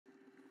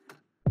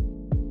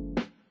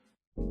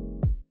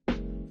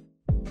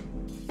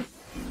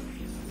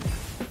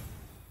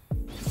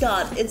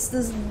God, it's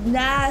this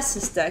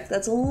Nasus deck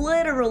that's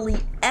literally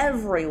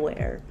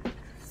everywhere.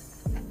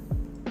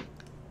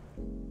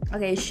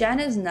 Okay, Shen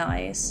is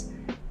nice.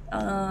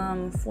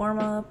 Form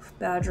up,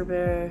 Badger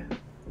Bear,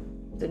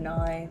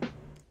 deny.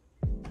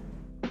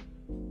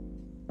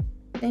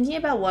 Thinking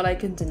about what I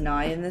can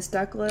deny in this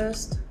deck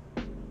list.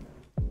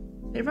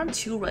 They run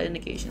 2 red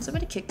negations. I'm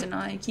gonna kick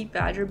deny, keep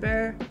Badger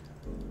Bear.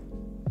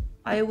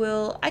 I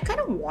kind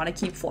of want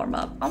to keep form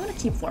up. I'm gonna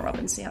keep form up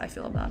and see how I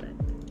feel about it.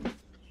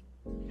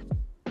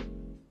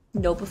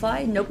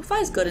 Nopify?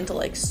 Nopify is good into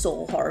like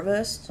Soul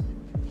Harvest.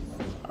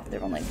 If they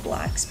run like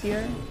Black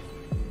Spear.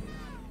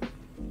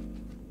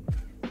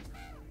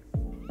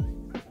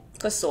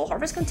 Because Soul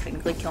Harvest can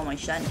technically kill my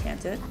Shen,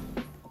 can't it?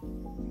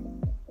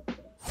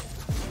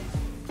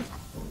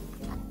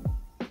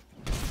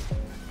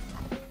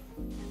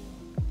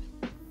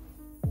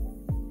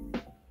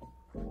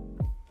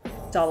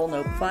 Double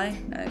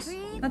Nopify? Nice.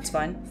 That's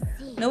fine.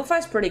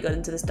 Nopify's pretty good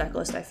into this deck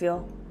list, I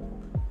feel.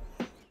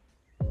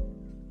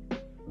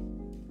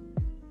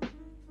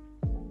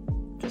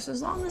 Just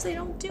as long as they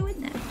don't do it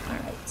now.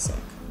 Alright, sick.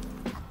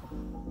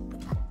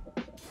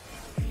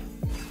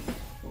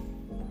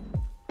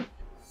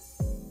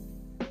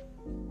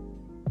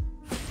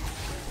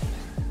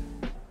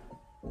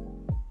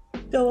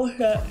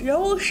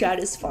 Double Shed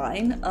is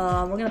fine.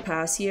 We're gonna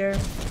pass here.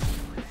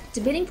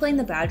 Debating playing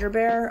the Badger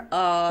Bear.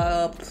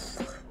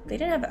 They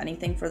didn't have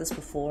anything for this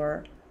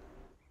before.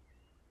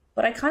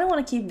 But I kind of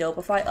want to keep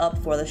Nopify up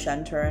for the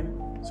Shen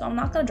turn. So I'm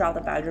not gonna drop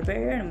the Badger Bear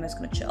here and I'm just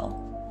gonna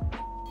chill.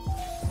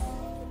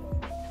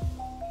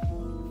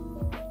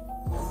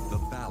 The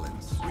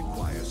balance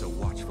requires a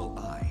watchful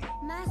eye.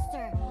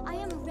 Master, I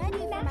am ready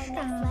for my next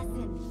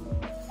lesson.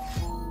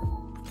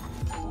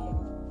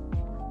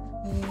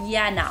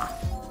 Yana.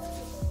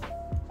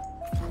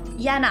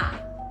 Yana.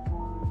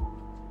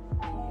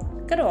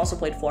 Could have also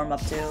played form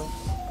up too,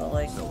 but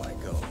like, So I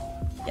go.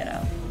 you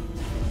know,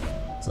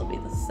 this will be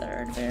the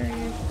 3rd barrier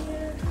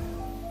here.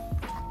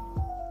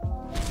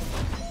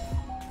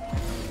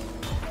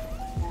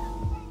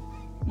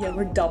 Yeah,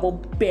 we're double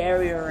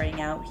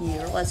barriering out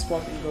here. Let's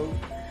fucking go.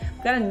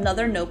 We've got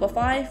another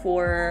Nopify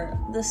for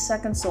the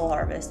 2nd Soul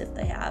Harvest if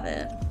they have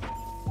it,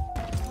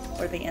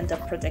 or they end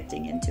up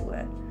predicting into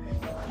it.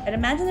 I'd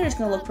imagine they're just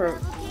gonna look for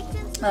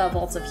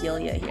Vaults of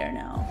Helia here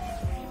now.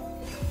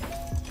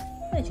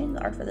 I changed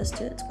the art for this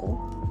too, it's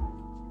cool.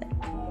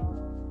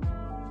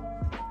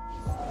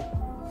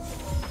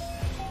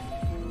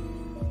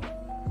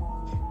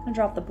 I'm gonna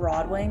drop the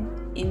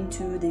Broadwing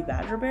into the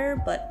Badger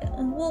Bear, but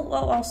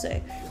I'll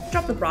see.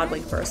 Drop the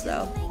Broadwing first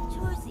though.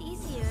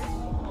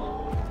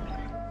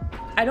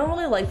 I don't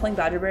really like playing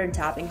Badger Bear and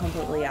tapping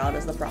completely out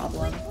is the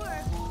problem.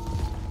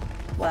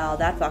 Wow,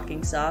 that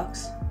fucking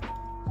sucks.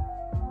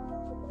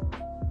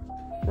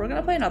 We're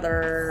gonna play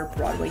another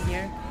Broadwing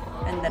here,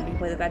 and then we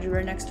play the Badger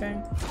Bear next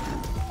turn.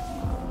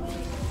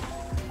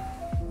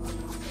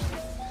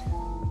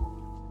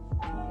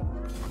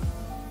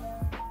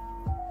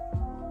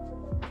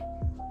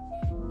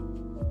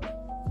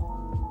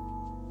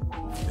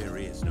 There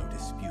is no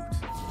dispute.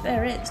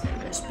 There is no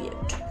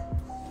dispute.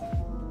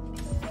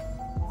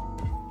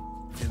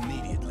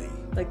 Immediately.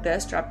 Like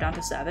this, drop down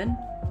to 7.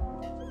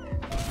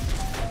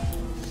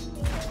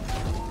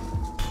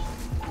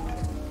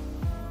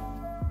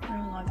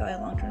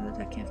 Long term, the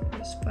deck can't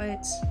focus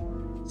fights.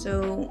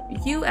 So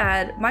you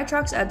add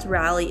Mytrox adds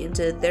Rally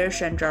into their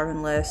Shen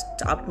Jarvan list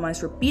to optimize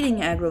for beating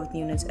aggro with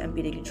units and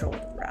beating control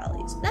with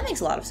rallies. That makes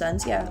a lot of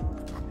sense, yeah.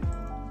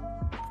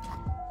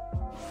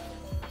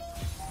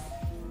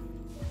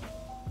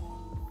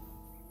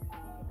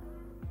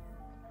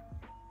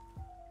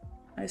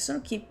 I just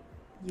want to keep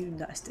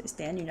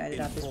Stand United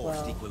up as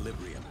well.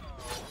 Equilibrium.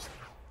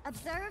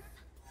 Observe,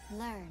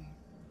 learn.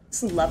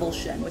 It's level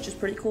Shen, which is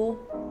pretty cool.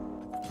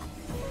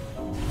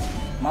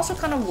 I'm also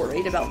kind of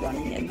worried about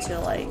running into,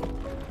 like,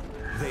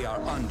 They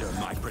are under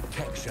my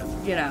protection.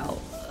 you know,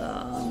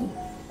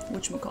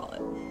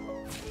 whatchamacallit?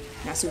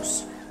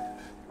 Nasus.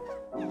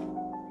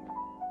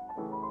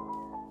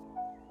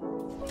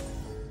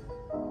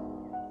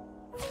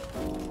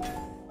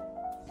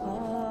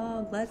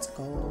 Let's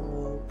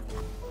go.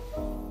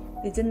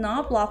 They did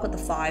not block with the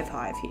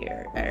 5/5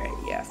 here. Alright,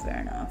 yeah, fair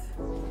enough.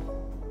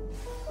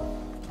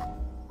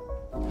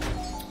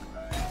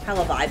 How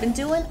have I been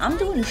doing? I'm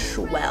doing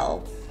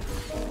swell.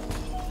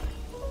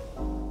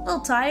 A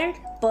little tired,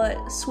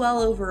 but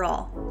swell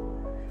overall.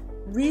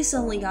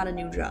 Recently got a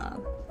new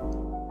job.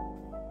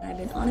 I've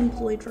been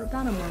unemployed for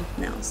about a month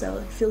now, so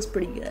it feels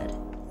pretty good.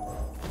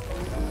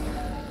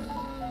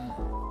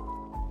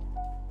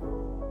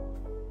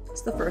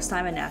 It's the first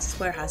time a Nasus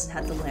player hasn't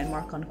had the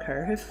landmark on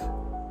curve.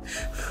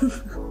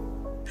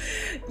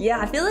 Yeah,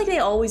 I feel like they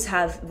always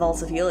have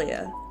Vaults of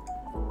Helia.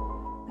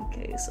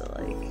 Okay, so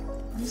like,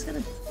 I'm just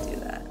gonna do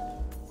that.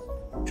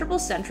 Triple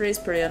Sentry is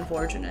pretty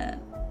unfortunate.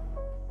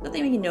 I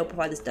think we can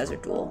Nopify this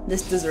desert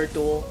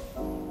duel.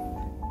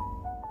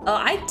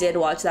 I did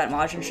watch that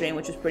Majin stream,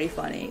 which was pretty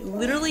funny.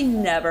 Literally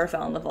never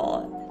found the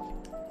vault.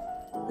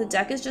 The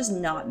deck is just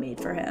not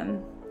made for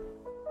him.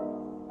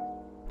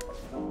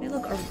 Hey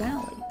look, a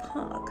rally.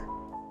 Pog.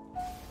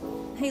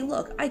 Hey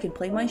look, I can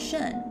play my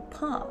Shen,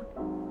 Pog.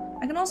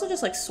 I can also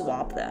just like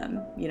swap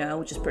them, you know,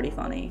 which is pretty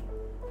funny.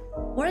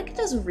 Or I could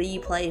just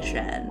replay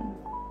Shen.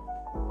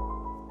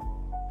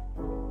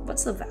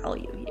 What's the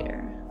value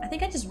here? I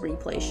think I just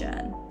replay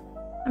Shen.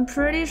 I'm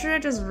pretty sure I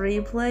just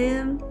replay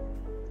him.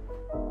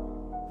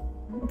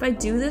 If I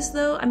do this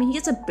though, I mean he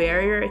gets a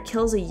barrier, it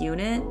kills a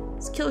unit.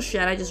 Let's kill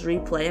Shen, I just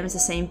replay him, it's the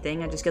same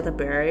thing, I just get the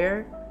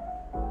barrier.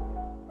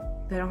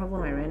 If I don't have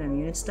one of my random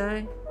units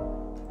die,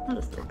 I'll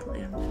just replay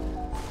him.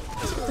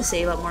 Just get to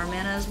save up more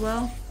mana as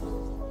well.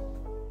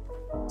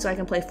 So I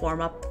can play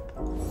form up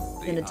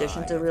in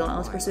addition to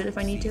Relentless Pursuit if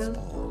I need to.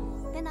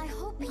 Then I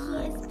hope he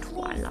is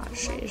Twilight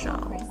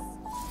Shazam.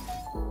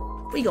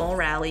 We gonna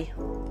rally.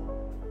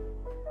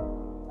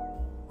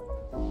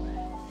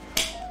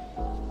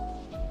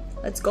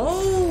 Let's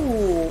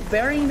go!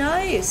 Very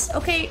nice.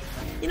 Okay,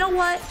 you know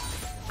what?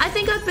 I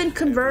think I've been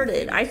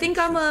converted. I think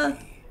I'm a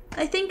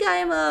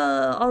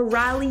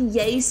rally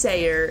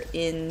yay-sayer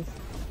in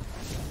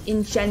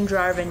Shen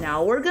Jarvan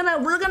now. We're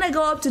gonna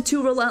go up to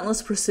 2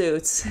 Relentless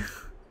Pursuits.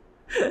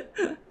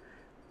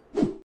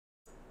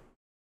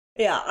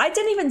 Yeah, I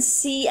didn't even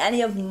see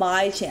any of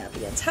my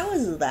champions. How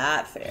is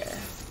that fair?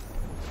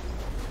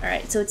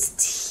 Alright, so it's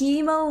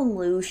Teemo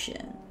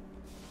Lucian.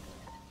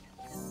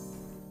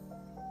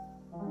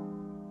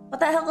 What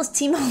the hell is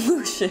Teemo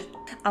Lucian?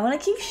 I'm gonna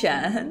keep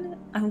Shen.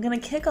 I'm gonna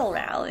kick a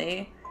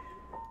rally.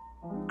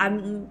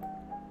 I'm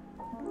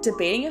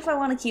debating if I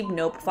want to keep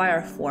Notify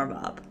or Form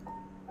Up.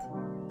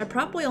 I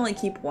probably only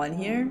keep one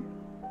here.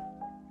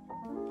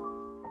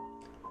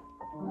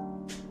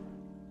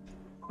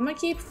 I'm gonna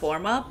keep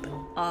Form Up.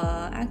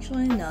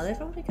 Actually, no, they're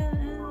probably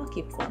gonna. I'll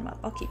keep Form Up.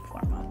 I'll keep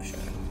Form Up, sure.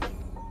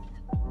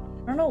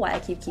 I don't know why I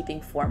keep keeping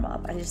Form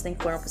Up. I just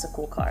think Form Up is a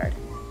cool card.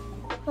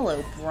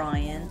 Hello,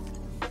 Brian.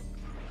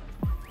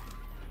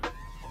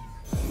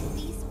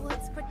 These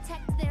woods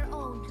protect their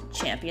own.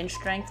 Champion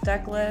Strength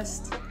deck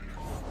list.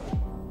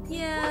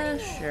 Yeah,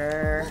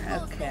 sure.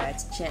 Okay,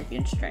 it's a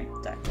Champion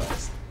Strength deck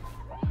list.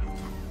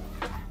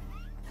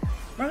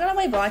 We're gonna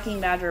play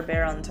Blocking Badger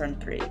Bear on turn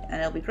 3,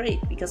 and it'll be great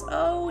because,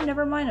 oh,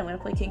 never mind, I'm gonna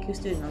play Kinkou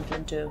Student on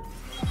turn 2.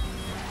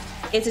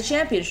 It's a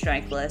Champion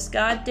Strength list,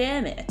 god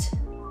damn it.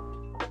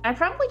 I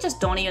probably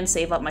just don't even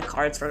save up my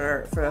cards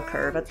for a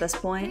curve at this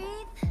point.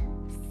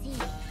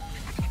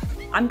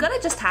 I'm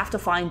gonna just have to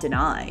find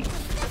Deny,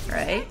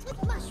 right?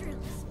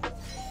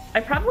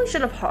 I probably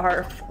should have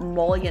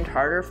mulliganed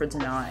harder for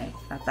Deny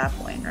at that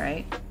point,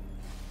 right?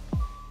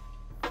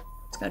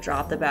 Gonna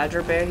drop the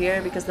Badger Bear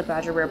here because the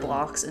Badger Bear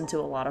blocks into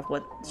a lot of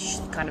what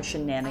kind of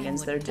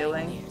shenanigans they're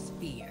doing.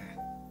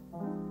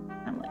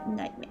 I'm like,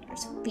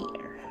 Nightmare's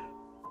Fear.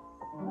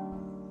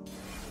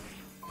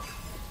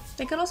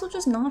 They could also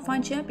just not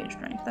find Champion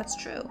Strength, that's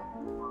true.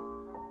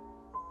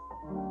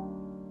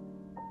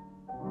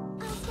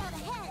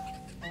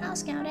 I'll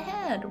scout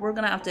ahead. We're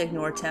gonna have to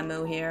ignore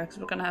Temu here because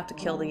we're gonna have to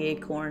kill the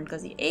Acorn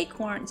because the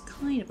Acorn is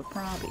kind of a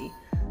probby.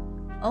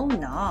 Oh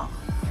nah.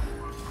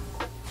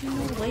 No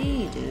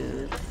way,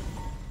 dude.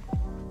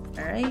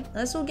 Alright,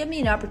 this will give me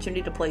an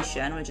opportunity to play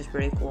Shen, which is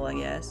pretty cool, I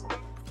guess.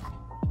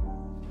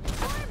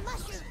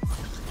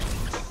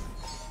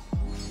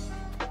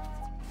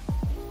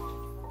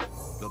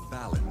 The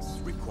balance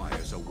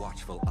requires a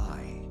watchful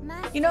eye.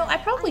 You know, I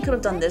probably could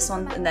have done this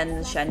one and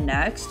then Shen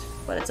next,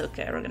 but it's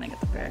okay, we're gonna get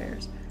the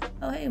barriers.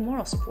 Oh hey,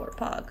 moral support,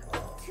 Pog.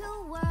 2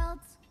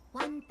 worlds,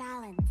 1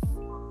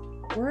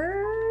 balance.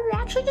 We're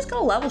actually just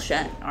gonna level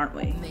Shen, aren't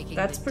we?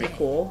 That's pretty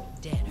cool.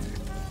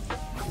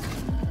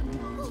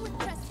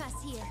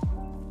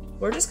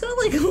 We're just gonna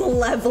like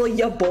level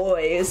ya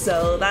boy,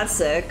 so that's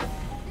sick.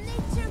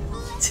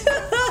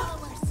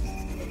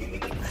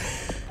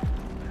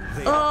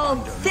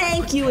 Oh,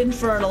 thank you,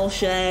 Infernal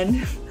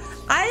Shen.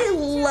 I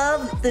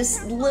love this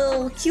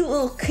cute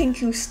little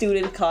Kinkou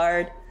student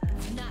card.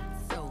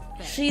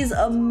 She's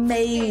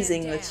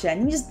amazing with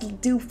Shen. You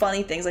just do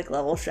funny things like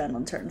level Shen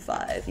on turn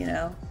 5, you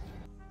know?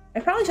 I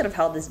probably should have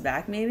held this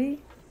back,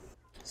 maybe.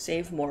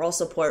 Save moral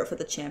support for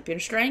the Champion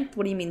Strength?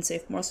 What do you mean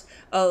save moral?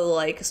 Oh,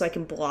 like, so I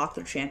can block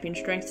their Champion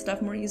Strength stuff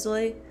more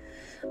easily?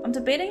 I'm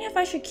debating if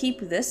I should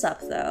keep this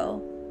up,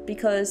 though.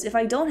 Because if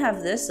I don't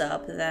have this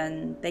up,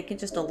 then they can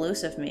just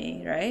elusive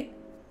me, right?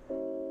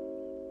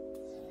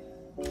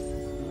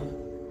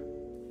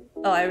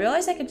 Oh, I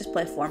realized I could just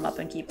play Form Up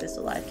and keep this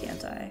alive,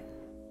 can't I?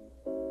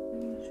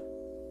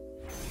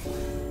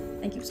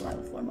 And keeps alive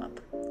with Form Up.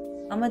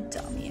 I'm a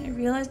dummy. I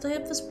realized I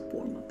have this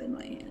Form Up in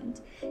my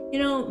hand. You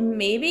know,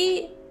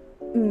 maybe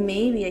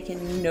I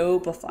can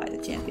Notify the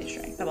Champion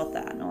Strength. How about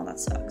that? No, that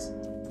sucks.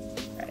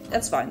 Alright,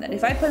 that's fine then.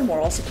 If I put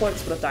moral support,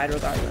 this would have died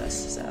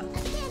regardless, so.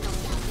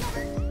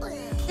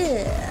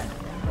 Yeah.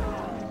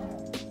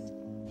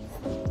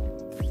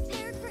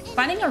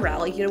 Finding a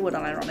rally here would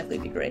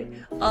unironically be great.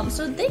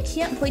 So they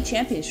can't play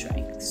Champion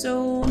Strength,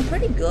 so I'm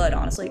pretty good,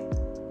 honestly.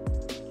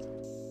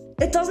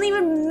 It doesn't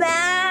even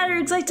matter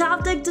because I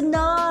top deck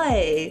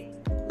Deny.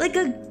 Like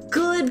a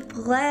good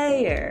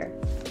player.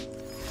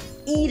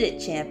 Eat it,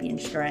 Champion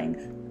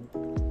Strength.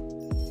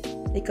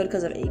 They could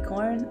because of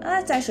Acorn.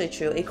 That's actually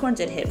true. Acorn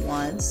did hit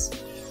once.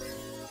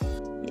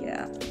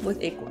 Yeah, with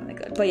Acorn they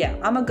could. But yeah,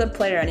 I'm a good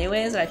player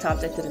anyways, and I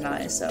top deck the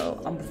deny,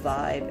 so I'm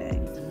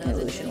vibing.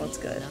 Evolution looks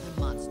good. Another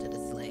monster to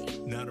slay.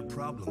 Not a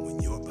problem when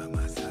you're by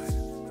my side.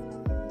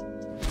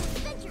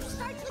 Adventure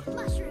starts with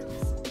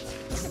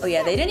mushrooms. Oh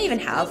yeah, they didn't even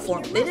have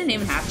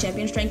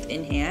champion strength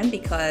in hand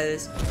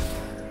because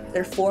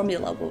their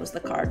formula was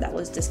the card that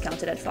was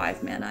discounted at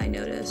 5 mana, I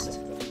noticed.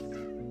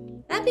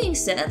 That being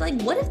said,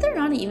 like, what if they're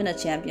not even a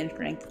champion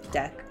strength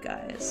deck,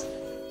 guys?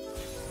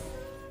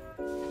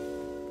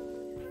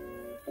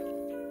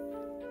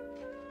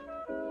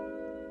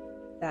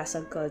 That's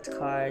a good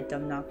card,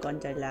 I'm not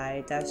gonna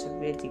lie. That's a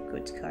really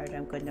good card,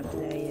 I'm gonna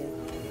play it.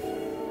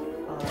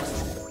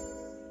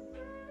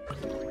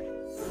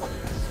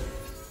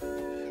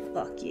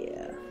 Fuck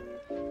yeah.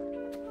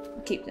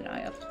 Keep the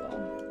eye up as well.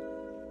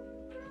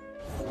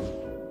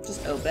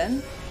 Just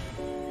open.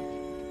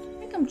 I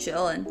think I'm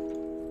chilling.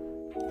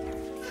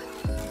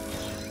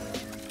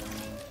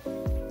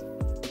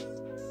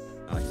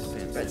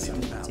 Spread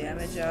some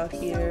damage out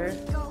here.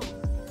 1,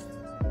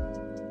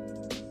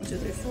 2,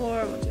 3,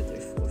 4. 1, 2, 3,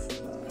 4, 5.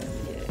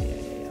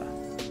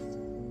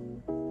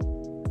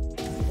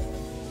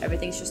 Yeah.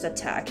 Everything's just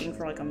attacking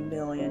for like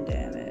 1,000,000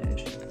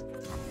 damage.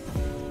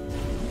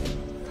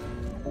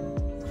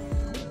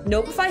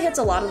 Notify hits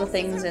a lot of the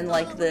things in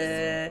like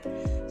the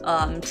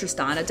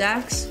Tristana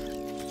decks.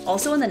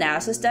 Also in the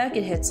Nasus deck,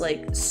 it hits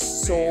like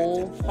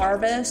Soul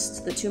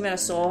Harvest, the 2-mana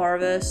Soul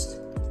Harvest.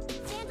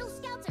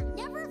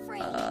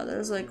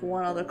 There's like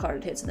one other card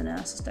it hits in the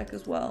Nasus deck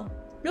as well.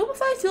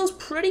 Notify feels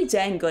pretty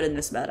dang good in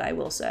this meta, I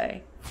will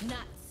say.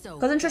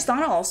 Because in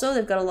Tristana also,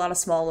 they've got a lot of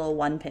small little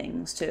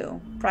 1-pings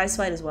too. Prize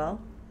Fight as well.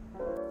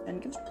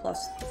 And gives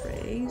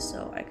 +3,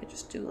 so I could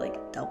just do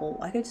like double.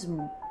 I could just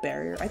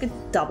barrier. I could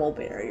double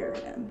barrier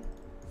him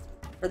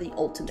for the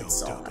ultimate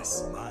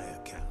sauce. My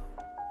account.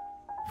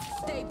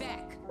 Stay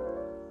back.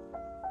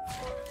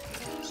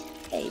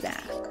 Stay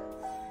back.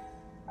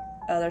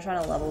 Oh, they're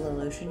trying to level the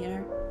Lucian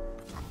here.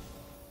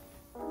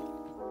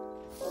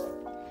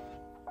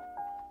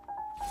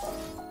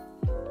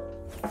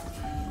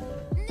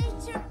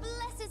 Nature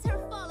blesses her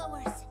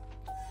followers.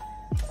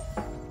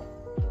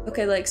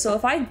 Okay, like, so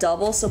if I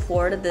double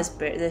supported this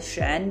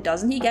Shen,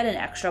 doesn't he get an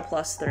extra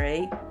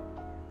 +3?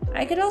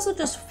 I could also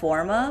just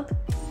form up,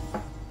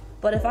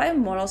 but if I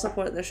mortal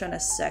support the Shen a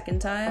second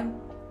time,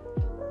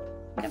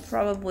 I could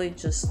probably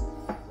just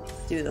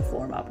do the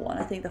form up one.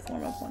 I think the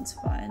form up one's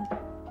fine.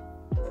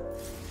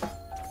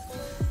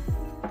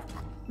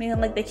 I mean,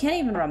 like, they can't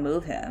even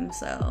remove him,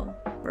 so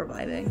we're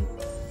vibing.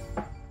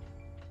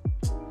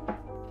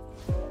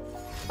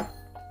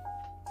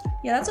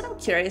 Yeah, that's what I'm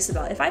curious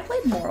about. If I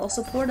played moral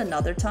support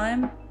another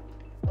time,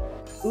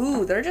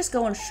 ooh, they're just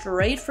going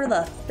straight for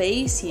the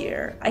face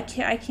here. I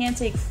can't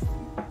take,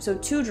 so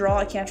 2 draw,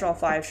 I can't draw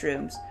 5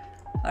 shrooms.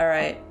 All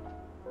right.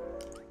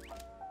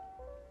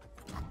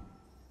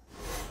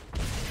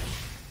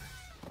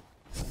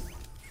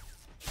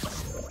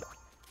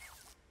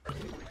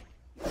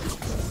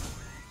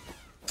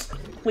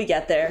 We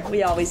get there.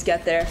 We always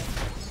get there.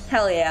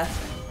 Hell yeah.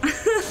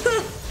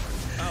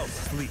 I'll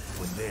sleep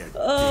when they're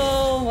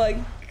Oh my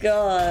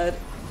god.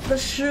 The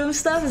shroom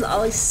stuff is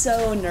always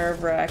so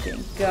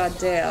nerve-wracking. God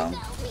damn.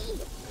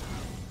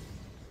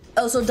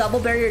 Oh, so double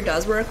barrier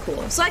does work?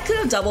 Cool. So I could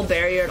have double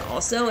barriered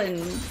also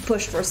and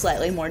pushed for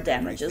slightly more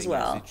damage as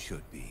well. It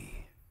should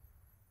be.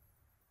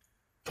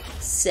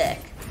 Sick.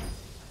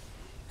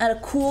 At a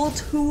cool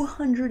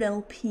 200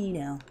 LP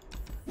now.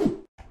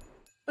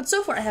 But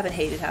so far I haven't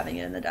hated having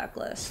it in the deck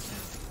list.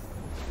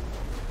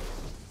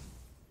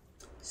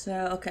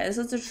 So, okay, this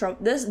is the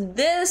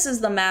this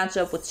is the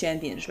matchup with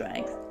Champion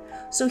Strength.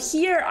 So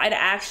here I'd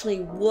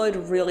actually would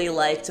really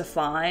like to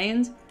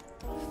find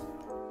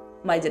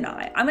my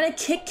deny. I'm gonna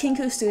kick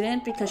Kinkou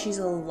Student because she's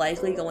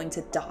likely going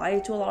to die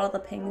to a lot of the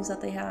pings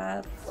that they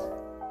have.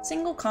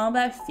 Single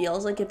combat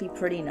feels like it'd be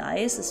pretty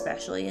nice,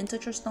 especially into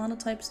Tristana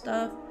type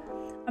stuff.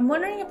 I'm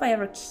wondering if I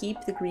ever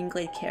keep the Green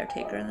Glade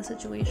Caretaker in the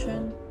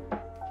situation.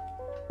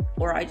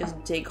 Or I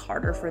just dig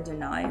harder for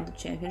deny into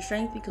Champion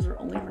Strength because we're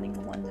only running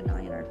 1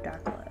 deny in our deck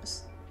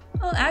list.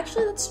 Oh,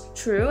 actually that's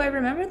true. I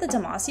remember the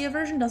Demacia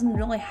version doesn't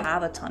really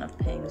have a ton of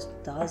pings,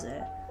 does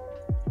it?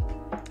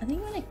 I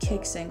think I'm gonna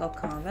kick single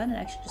combat and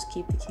actually just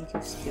keep the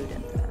Kinkou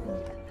Student then.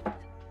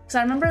 Because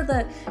I remember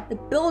the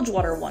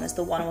Bilgewater one is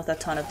the one with a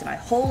ton of deny.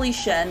 Holy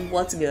Shen,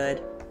 what's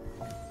good?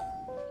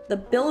 The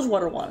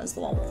Bilgewater one is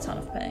the one with a ton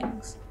of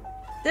pings.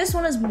 This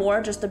one is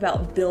more just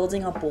about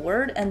building a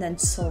board and then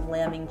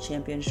slamming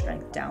Champion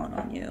Strength down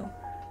on you.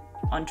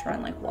 On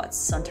turn, like what?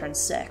 On turn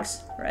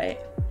 6, right?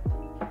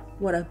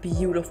 What a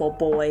beautiful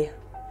boy.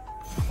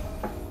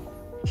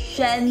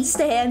 Shen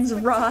stands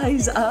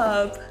rise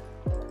up.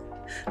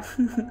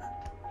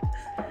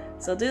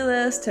 So do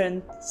this,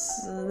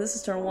 so this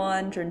is turn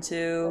 1, turn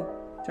 2,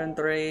 turn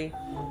 3,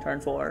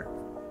 turn 4.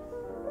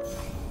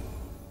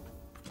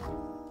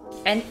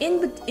 And in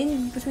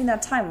between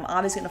that time, I'm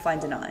obviously gonna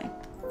find deny.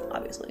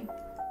 Obviously.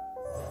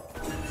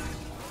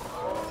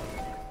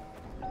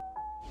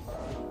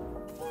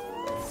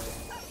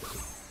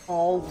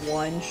 all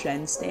one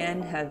Shen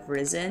stand have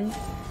risen.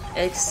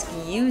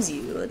 Excuse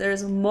you,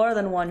 there's more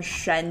than one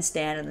Shen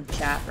stand in the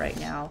chat right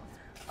now.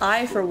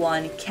 I, for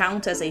one,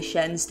 count as a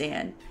Shen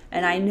stand,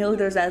 and I know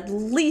there's at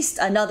least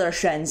another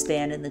Shen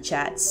stand in the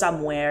chat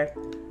somewhere.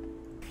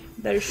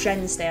 There's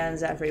Shen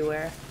stands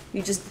everywhere.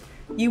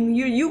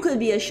 You could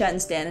be a Shen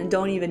stand and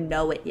don't even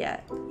know it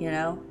yet, you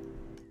know?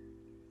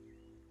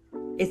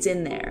 It's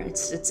in there.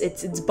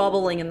 It's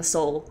bubbling in the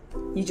soul.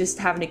 You just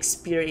haven't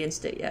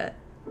experienced it yet.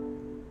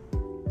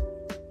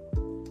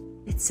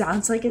 It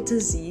sounds like a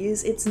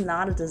disease. It's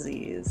not a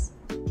disease.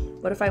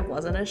 What if I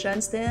wasn't a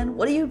Shen stan?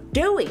 What are you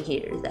doing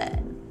here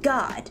then?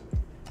 God.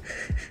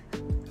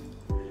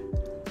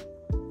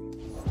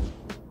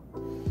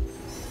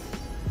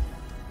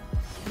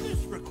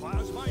 This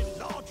requires my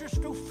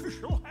largest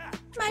official hat.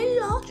 My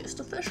largest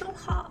official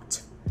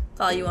hat.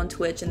 Follow you on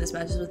Twitch and this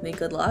matches with me.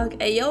 Good luck.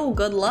 Hey yo,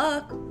 good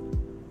luck.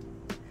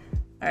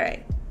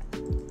 Alright.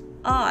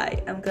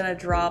 I'm gonna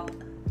drop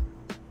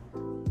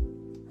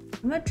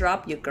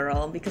you,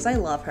 girl, because I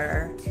love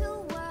her. 2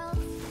 worlds,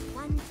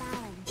 1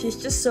 balance.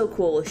 She's just so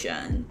cool with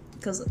Shen.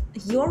 Because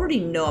you already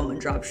know I'm gonna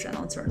drop Shen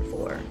on turn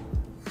 4.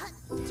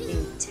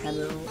 Being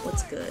Temu,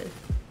 what's good?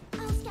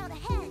 I'll scout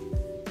ahead.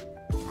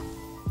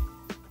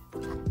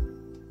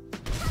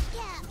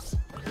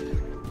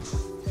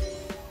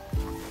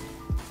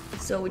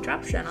 So we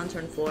drop Shen on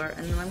turn 4,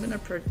 and then I'm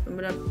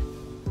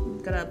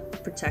gonna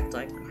protect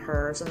like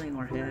her or something,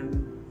 or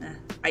him.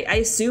 I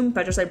assume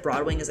Petricide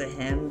Broadwing is a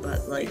him,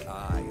 but like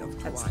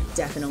that's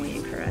definitely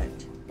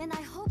incorrect. Then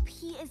I hope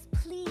he is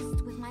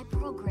pleased with my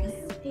progress.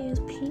 He is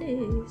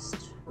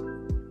pleased.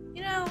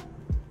 You know,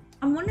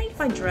 I'm wondering if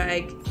I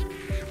drag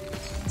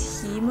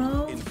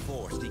Teemo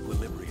Enforced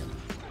equilibrium.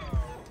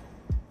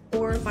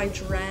 or if I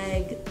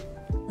drag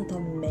the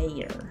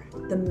mayor,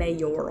 the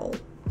mayoral.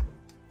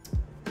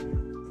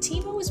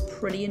 Teemo is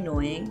pretty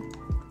annoying,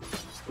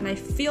 and I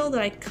feel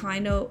that I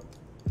kind of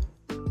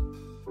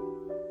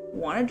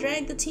want to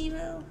drag the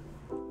Teemo,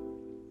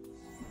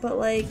 but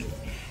like,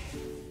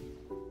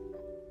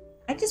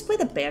 I just play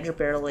the Badger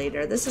Bear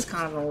later. This is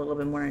kind of a little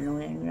bit more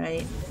annoying,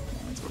 right?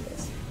 Yeah, let's do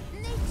this.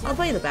 I'll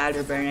play the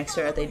Badger Bear next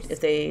turn if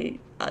they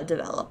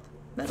develop.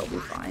 That'll be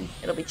fine.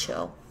 It'll be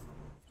chill.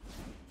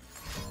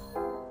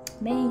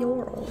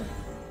 Mayoral.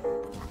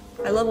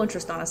 I love when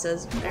Tristana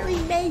says, very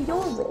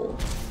mayoral.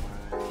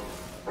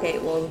 Okay,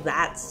 well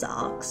that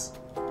sucks.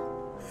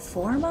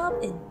 Form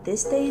up in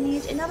this day and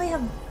age, and now they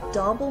have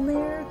double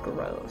mayor?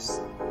 Gross.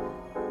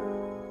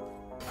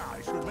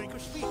 I should make a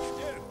speech,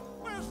 dear.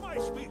 Where's my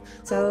speech?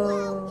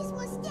 So... His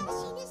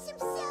mustachiness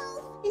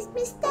himself. His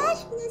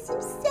mustachiness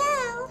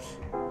himself.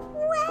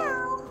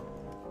 Wow.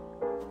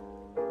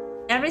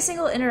 every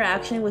single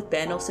interaction with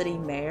Bandle City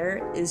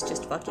Mayor is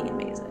just fucking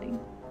amazing.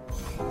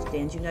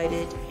 Stands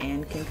United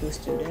and kinkou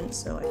students,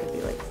 so I could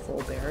be like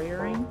full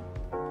barriering,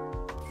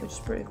 which is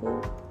pretty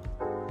cool.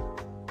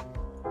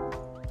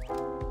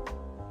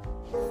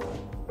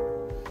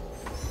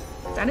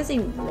 That is a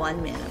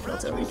 1 mana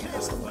filter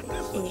recast. I'm like,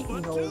 ain't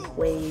no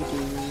way,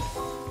 dude.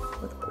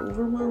 With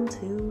Overwhelm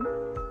too?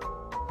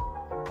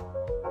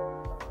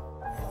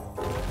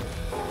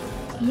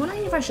 I'm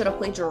wondering if I should have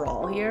played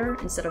Jarral here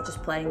instead of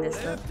just playing this,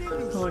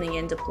 honing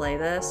in to play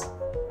this.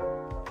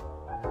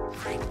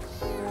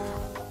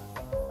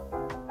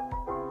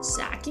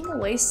 Sacking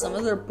away some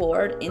of their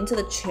board into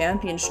the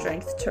champion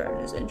strength turn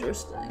is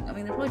interesting. I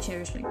mean, they're probably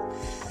champion strength.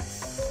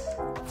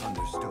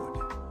 Understood.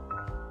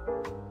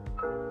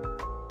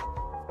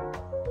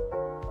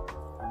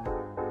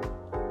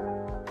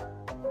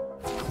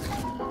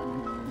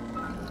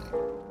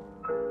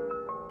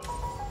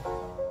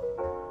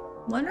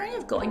 Wondering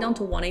if going down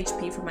to 1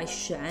 HP for my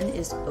Shen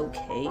is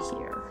okay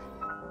here.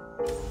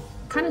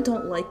 Kind of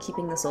don't like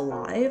keeping this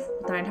alive,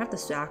 but then I'd have to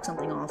sack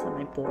something off on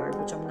my board,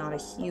 which I'm not a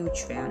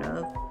huge fan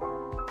of.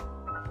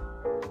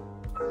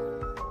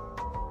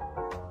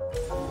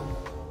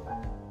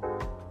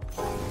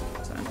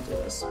 So I'm gonna do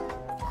this.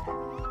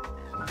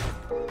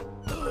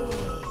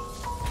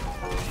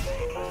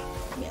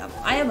 Yeah,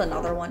 I have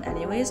another one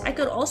anyways. I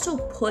could also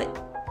put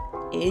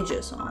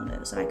Aegis on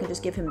this, and I could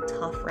just give him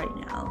tough right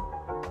now.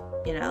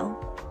 You know?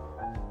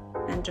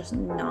 And just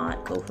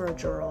not go for a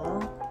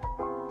Jarral.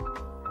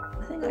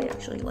 I think I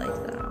actually like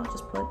that. I'll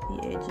just put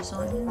the Aegis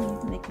on him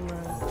and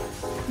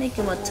make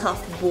him a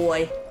tough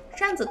boy.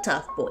 Shen's a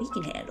tough boy, he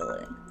can handle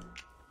it.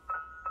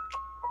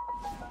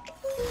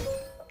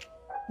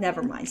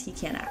 Never mind, he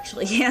can't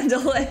actually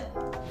handle it.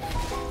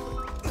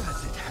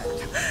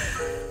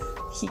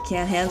 He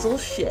can't handle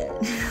shit.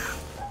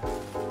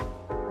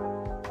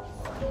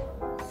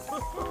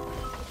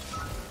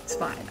 It's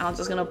fine, I'm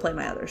just gonna play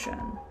my other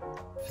Shen.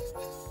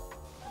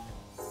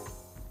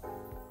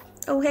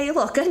 Oh hey,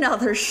 look,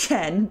 another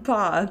Shen,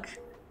 Pog.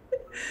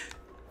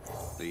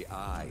 The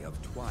eye of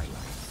twilight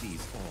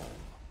sees all.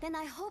 Then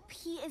I hope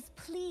he is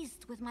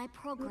pleased with my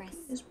progress.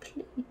 He is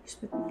pleased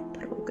with my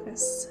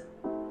progress.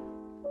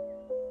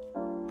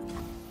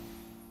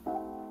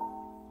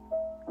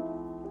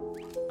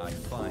 I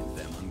find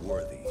them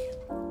unworthy.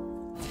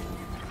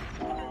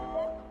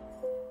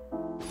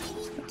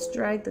 Let's just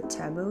drag the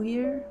Temu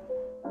here.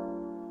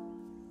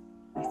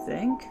 I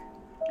think.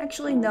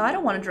 Actually, no, I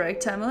don't want to drag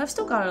Temu. I've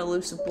still got an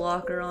elusive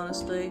blocker,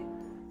 honestly.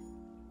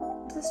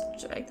 Let's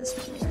drag this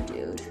one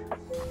here, dude.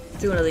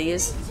 Do one of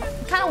these. I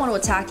kind of want to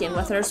attack in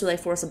with her so they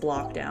force a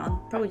block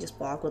down. Probably just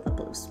block with a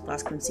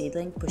Blast Queen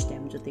Seedling. Push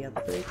damage with the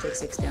other three. Take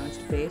 6 damage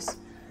to base.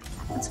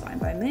 That's fine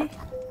by me.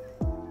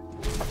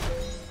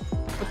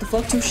 What the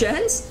fuck, 2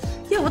 Shens?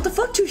 Yeah, what the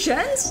fuck, 2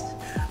 Shens?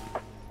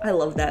 I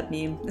love that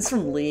meme. It's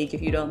from League,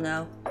 if you don't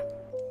know.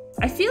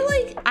 I feel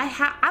like I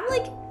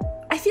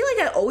feel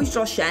like I always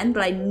draw Shen,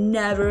 but I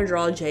never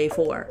draw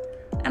J4.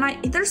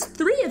 And there's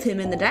 3 of him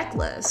in the deck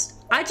list.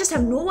 I just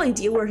have no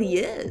idea where he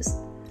is.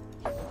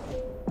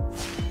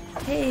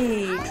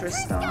 Hey,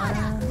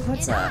 Tristana.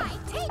 What's up?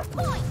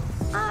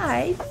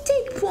 I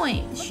take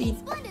point. She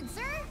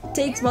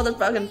takes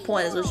motherfucking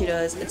point is what she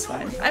does. It's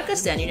fine. I've got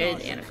Stand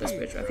United and I've got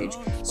Spirit Refuge.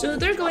 So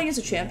they're going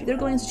into champion. They're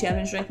going into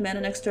champion strength mana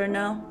next turn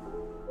now.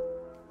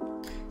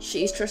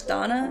 She's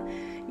Tristana.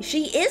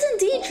 She is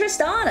indeed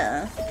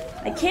Tristana.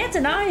 I can't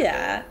deny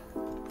that.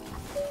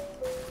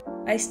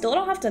 I still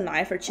don't have to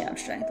deny for champ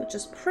strength, which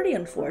is pretty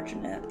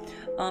unfortunate.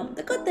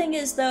 The good thing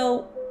is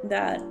though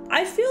that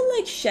I feel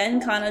like Shen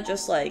kind of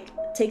just like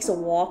takes a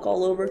walk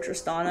all over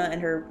Tristana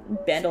and her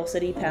Bandle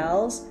City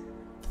pals.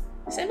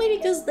 Simply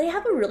because they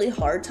have a really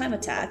hard time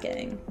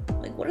attacking.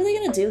 Like, what are they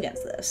gonna do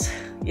against this?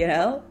 You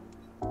know?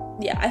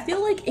 Yeah, I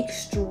feel like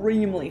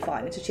extremely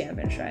fine into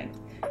champion strength.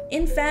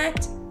 In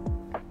fact,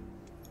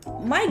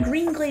 my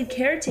Green Glade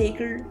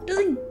Caretaker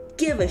doesn't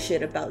give a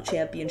shit about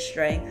champion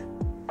strength.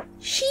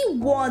 She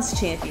wants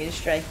champion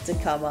strength to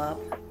come up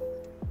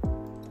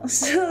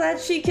so that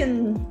she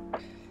can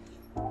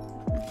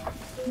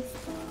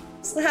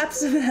slap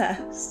some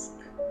ass.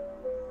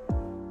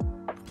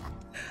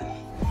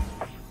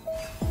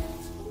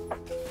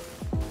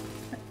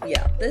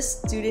 Yeah, this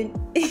student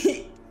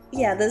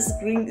yeah, this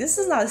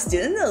is not a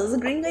student, no, this is a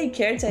Green Glade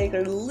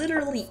Caretaker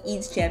literally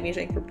eats champion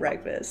strength for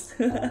breakfast.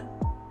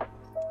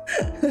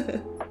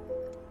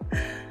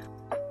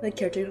 The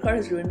Caretaker card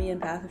has ruined me in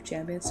Path of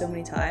Champions so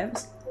many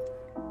times.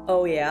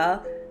 Oh yeah.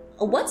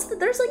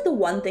 There's like the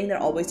one thing that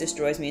always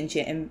destroys me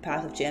in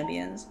Path of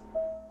Champions.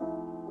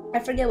 I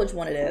forget which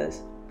one it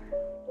is.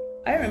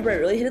 I remember I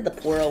really hated the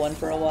Poro one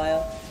for a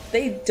while.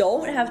 They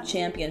don't have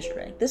champion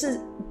strength. This is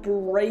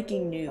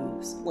breaking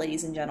news,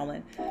 ladies and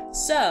gentlemen.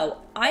 So,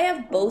 I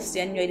have both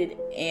Stand United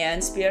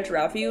and Spirit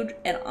Refuge,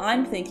 and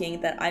I'm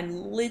thinking that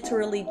I'm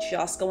literally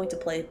just going to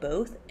play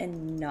both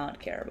and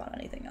not care about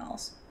anything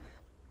else.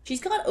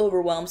 She's got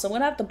Overwhelm, so I'm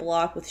gonna have to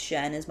block with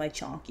Shen as my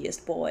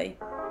chonkiest boy.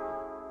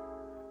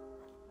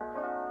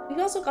 We've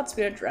also got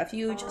Spirit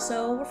Refuge,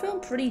 so we're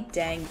feeling pretty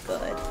dang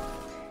good.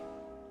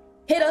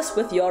 Hit us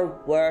with your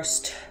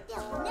worst.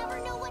 You'll never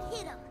know what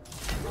hit him.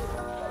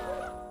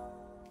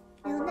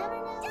 You'll never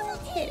know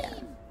what hit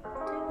him.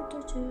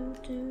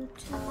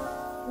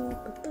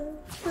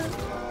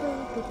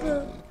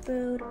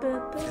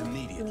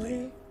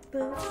 Immediately.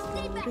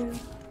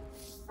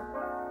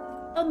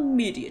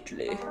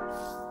 Immediately.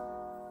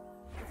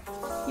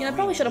 Yeah, I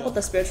probably should have put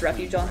the Spirit's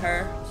Refuge on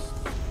her.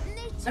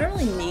 I don't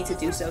really need to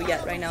do so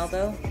yet right now,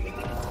 though.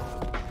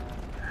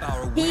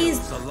 He's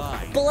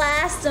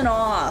blasting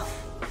off.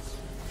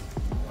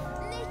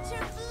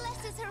 Nature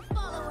blesses her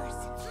followers.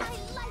 My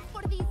life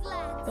for these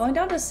lands. Going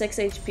down to 6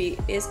 HP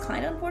is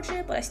kind of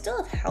unfortunate, but I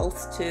still have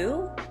health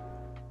too.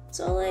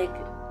 So like,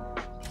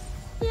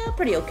 yeah,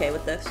 pretty okay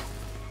with this.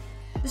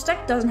 This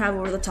deck doesn't have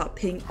over-the-top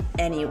ping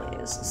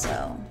anyways,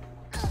 so.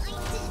 I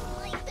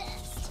did my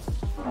best.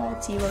 Oh,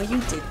 Timo,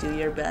 you did do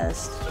your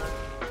best.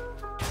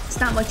 It's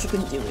not much you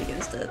can do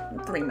against a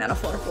 3-mana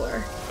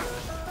 4/4.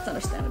 It's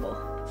understandable.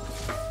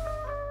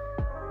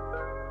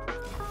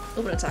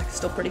 Open attack is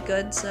still pretty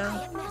good, so.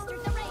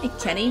 Hey,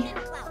 Kenny.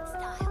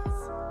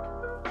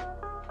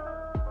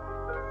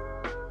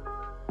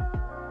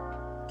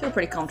 Feel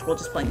pretty comfortable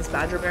just playing this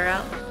Badger Bear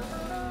out.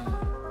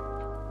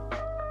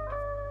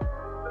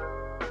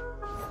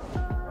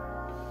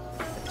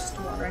 Just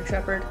a Wandering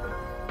Shepherd.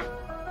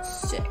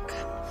 Sick.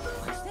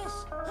 What's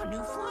this? A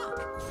new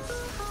flock?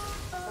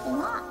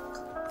 Flock.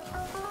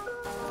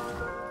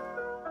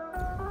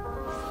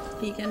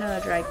 You can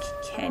drag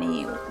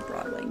Kenny with the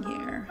Broadwing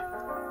here.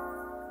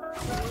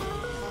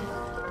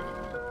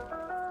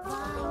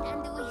 Wine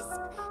and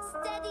wisp,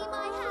 steady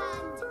my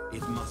hand.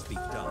 It must be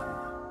done.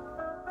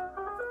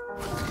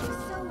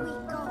 So we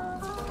go.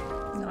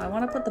 No, I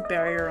want to put the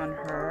barrier on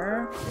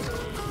her.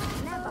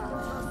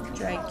 Never.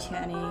 Drag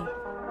Kenny.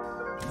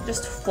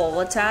 Just full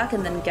attack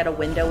and then get a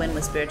window in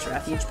with Spirit's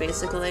Refuge,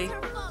 basically.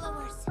 Her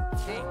followers.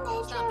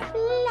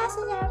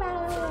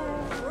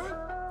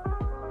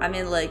 I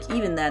mean, like,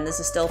 even then, this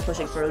is still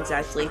pushing for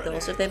exact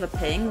lethal, so if they have a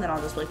ping, then I'll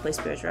just, like, play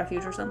Spirit's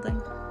Refuge or something.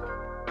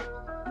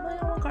 But I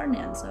don't want card in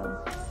hand,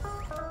 so.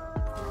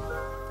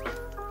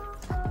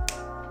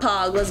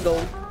 Pog, let's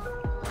go.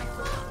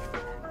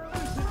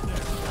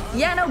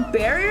 Yeah, no,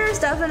 Barriers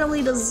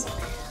definitely does.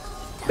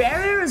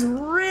 Barrier is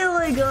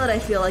really good, I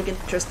feel like, in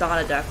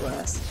Tristana deck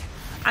list.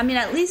 I mean,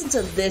 at least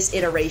into this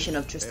iteration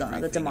of Tristana,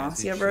 the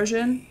Demacia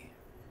version.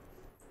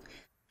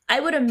 I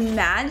would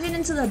imagine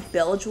into the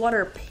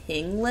Bilgewater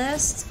ping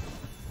list,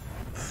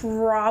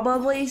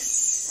 probably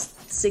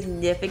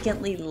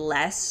significantly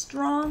less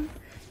strong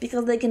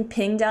because they can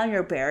ping down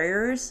your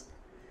barriers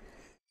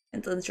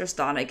and then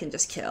Tristana can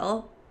just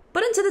kill.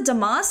 But into the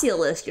Demacia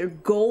list, you're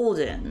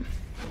golden.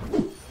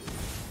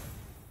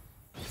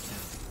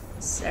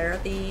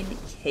 Seraphine,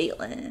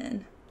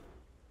 Caitlyn.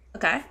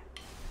 Okay.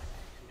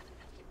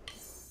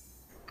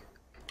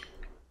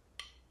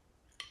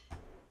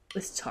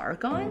 With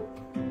Targon?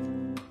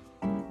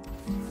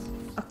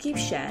 I'll keep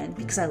Shen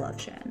because I love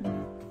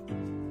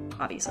Shen.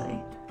 Obviously.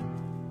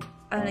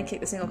 I'm gonna kick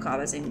the single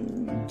combat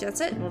and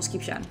that's it. We'll just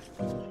keep Shen.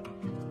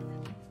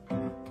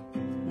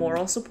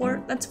 Moral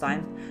support? That's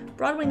fine.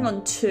 Broadwing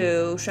on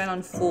 2, Shen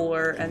on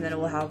 4, and then it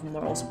will have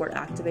moral support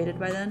activated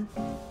by then.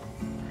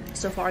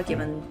 So far,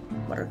 given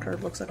what our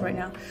curve looks like right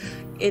now,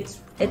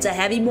 it's a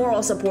heavy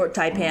moral support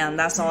type hand.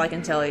 That's all I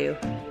can tell you.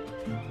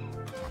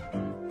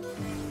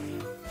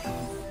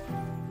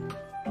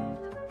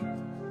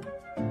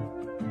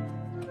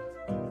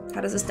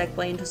 How does this deck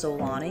play into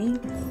Zolani?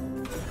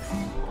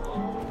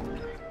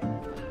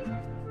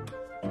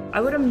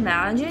 I would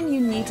imagine you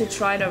need to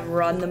try to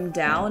run them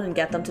down and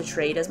get them to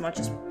trade as much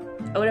as...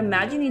 I would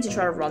imagine you need to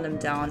try to run them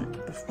down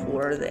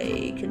before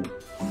they can...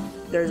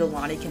 Their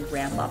Zolani can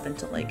ramp up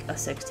into like a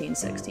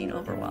 16-16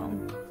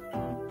 overwhelm.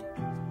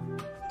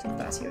 Too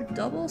fast here.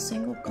 Double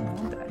single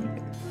combat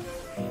here.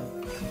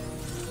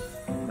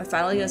 Am I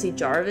finally gonna see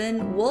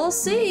Jarvan? We'll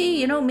see.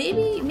 You know,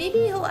 maybe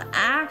he'll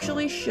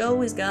actually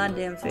show his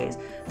goddamn face.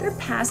 They're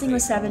passing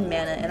with 7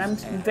 mana, and I'm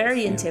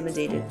very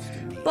intimidated.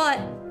 But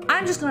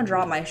I'm just gonna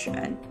draw my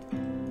Shen.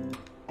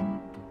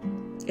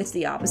 It's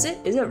the opposite.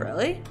 Is it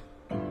really?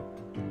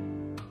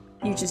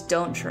 You just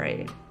don't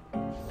trade.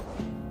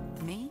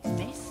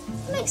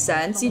 Makes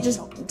sense. You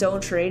just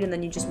don't trade and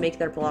then you just make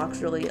their blocks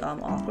really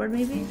awkward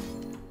maybe.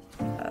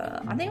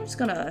 I think I'm just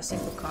gonna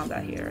single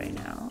combat here right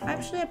now.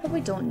 Actually, I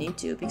probably don't need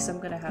to because I'm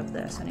gonna have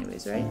this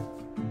anyways, right?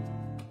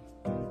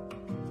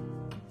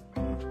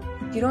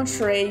 You don't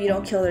trade, you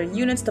don't kill their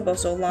units, the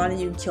Bosolani,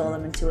 you can kill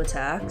them in 2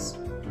 attacks.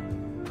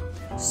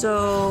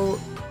 So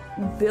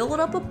build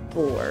up a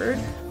board.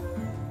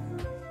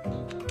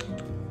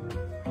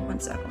 One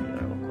second, let me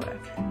go real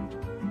quick.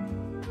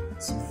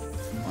 That's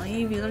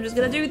funny because I'm just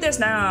gonna do this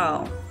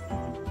now.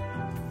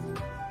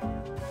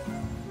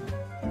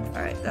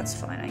 Alright, that's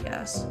fine, I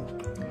guess.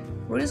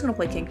 We're just gonna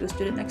play Kinkou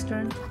Student next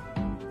turn.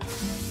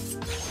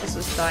 This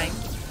is dying.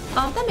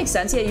 That makes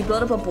sense. Yeah, you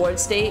build up a board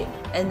state,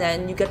 and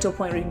then you get to a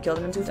point where you can kill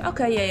them in 2 attacks.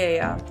 Okay,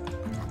 yeah.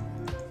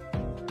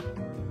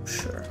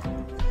 Sure.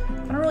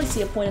 I don't really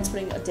see a point in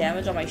putting a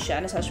damage on my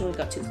Shen, especially when we've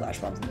got 2 flash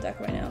bombs in the deck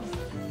right now.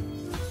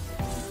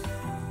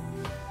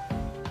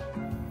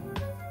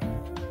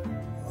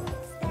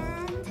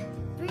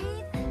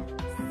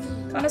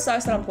 Kinda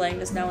sucks that I'm playing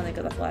this now when they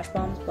get the flash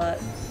bombs,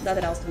 but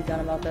nothing else to be done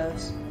about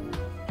those.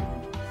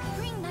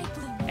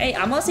 Hey,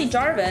 I'm gonna see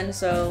Jarvan,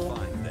 so...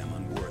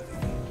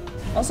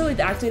 Also, we've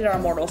activated our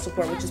mortal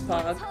support, which is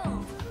Pog.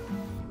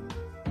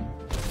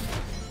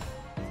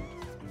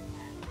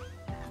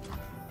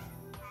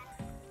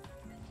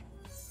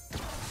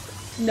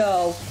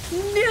 No.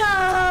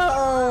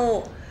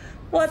 No!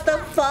 What the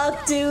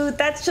fuck, dude?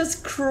 That's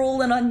just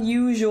cruel and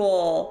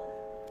unusual.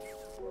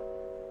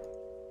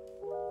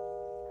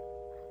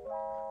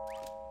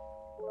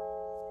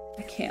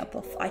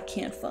 I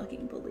can't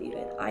fucking believe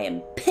it. I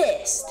am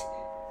pissed.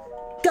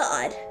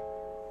 God.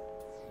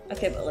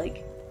 Okay, but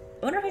like,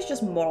 I wonder if I should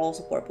just moral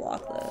support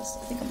block this.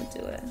 I think I'm gonna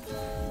do it.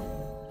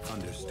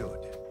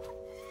 Understood.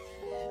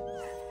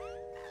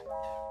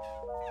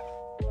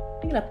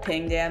 I'm gonna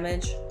ping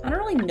damage. I don't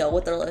really know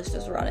what their list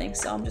is running,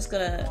 so I'm just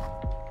gonna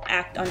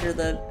act under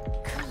the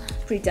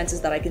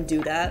pretenses that I can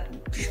do that.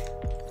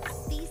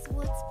 These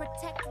woods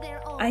protect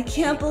their own. I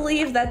can't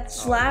believe that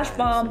flash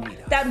bomb,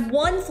 that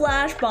one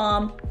flash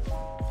bomb,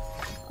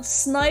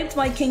 sniped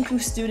my Kinkou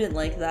Student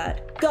like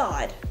that.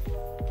 God.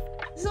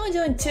 This is only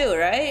doing 2,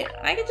 right?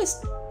 I could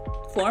just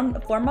form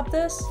up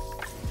this.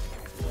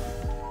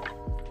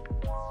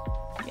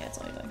 Yeah, it's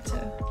only doing 2.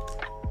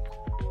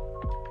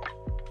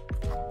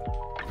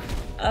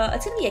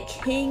 It's gonna be a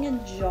King and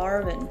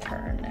Jarvan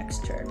turn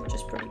next turn, which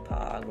is pretty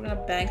pog. We're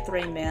gonna bank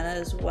 3 mana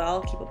as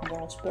well, keep up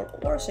moral support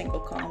or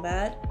single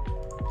combat,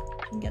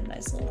 and get a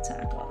nice little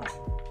attack off.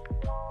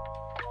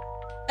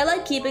 I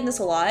like keeping this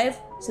alive,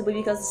 simply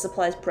because it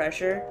supplies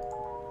pressure.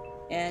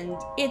 And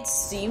it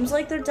seems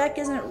like their deck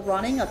isn't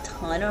running a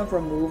ton of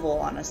removal,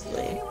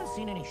 honestly. Anyone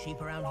seen any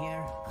sheep around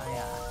here?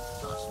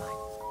 Last night.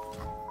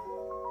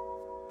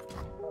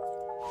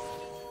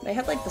 They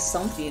have like the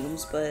sun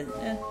fumes, but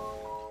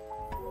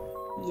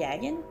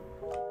Yaggin?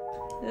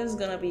 This is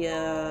gonna be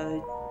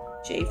a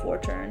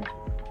J4 turn.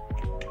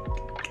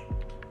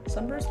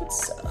 Sunburst would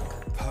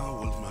suck. How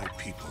will my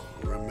people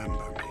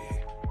remember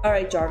me?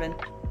 Alright, Jarvan.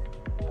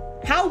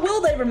 How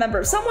will they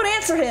remember? Someone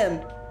answer him!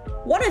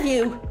 One of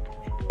you!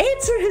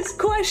 Answer his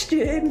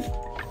question!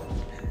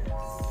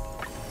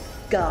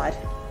 God.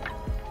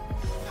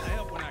 I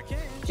help when I can.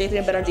 J3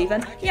 on better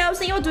defense. Yeah, I was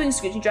thinking about doing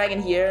Screeching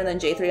Dragon here and then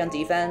J3 on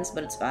defense,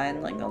 but it's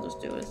fine. Like, I'll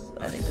just do it.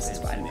 I think this is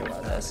fine for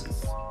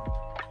this.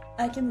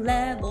 I can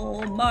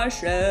level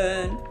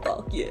Martian.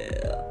 Fuck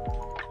yeah.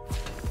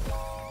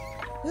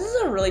 This is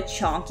a really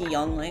chonky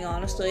youngling,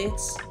 honestly.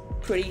 It's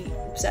pretty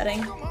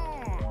upsetting.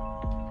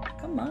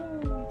 Come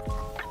on.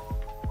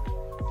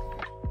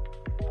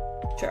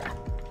 Sure.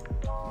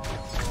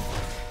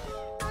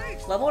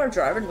 Level our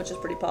Jarvan, which is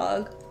pretty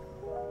pog.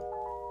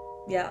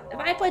 Yeah, if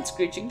I played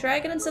Screeching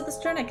Dragon instead this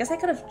turn, I guess I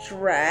could have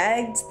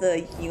dragged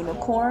the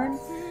Unicorn.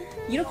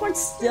 Unicorn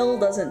still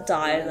doesn't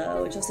die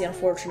though, which is the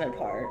unfortunate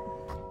part.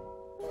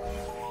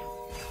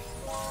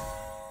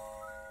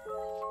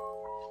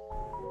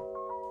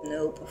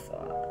 Nope,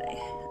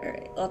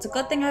 alright, well it's a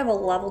good thing I have a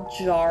level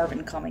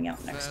Jarvan coming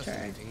out next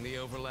turn. The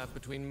overlap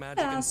between magic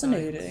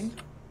Fascinating.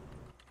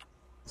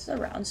 This is a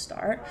round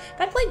start.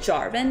 If I play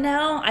Jarvan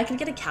now, I can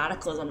get a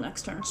Cataclysm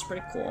next turn, which is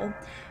pretty cool.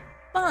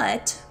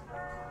 But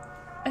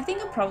I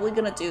think I'm probably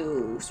gonna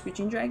do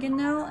Screeching Dragon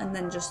now and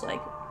then just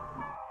like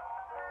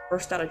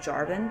burst out a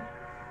Jarvan.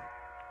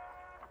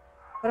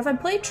 But if I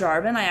play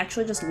Jarvan, I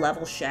actually just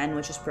level Shen,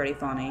 which is pretty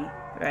funny,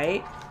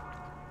 right?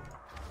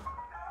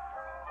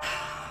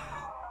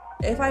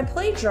 If I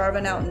play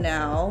Jarvan out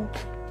now,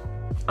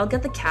 I'll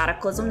get the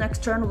Cataclysm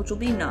next turn, which will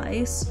be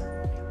nice.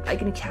 I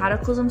can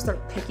Cataclysm,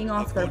 start picking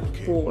off their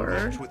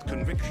board. With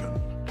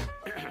conviction.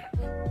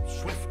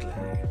 Swiftly.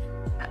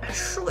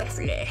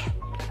 Swiftly.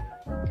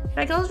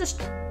 I can also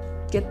just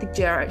get the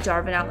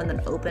Jarvan out and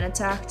then open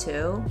attack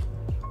too.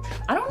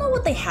 I don't know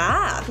what they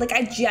have. Like,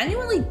 I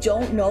genuinely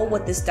don't know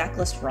what this deck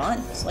list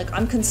runs. Like,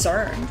 I'm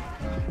concerned.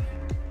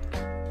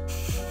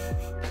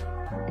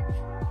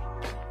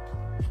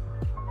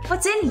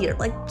 What's in here?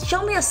 Like,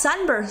 show me a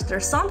Sunburst or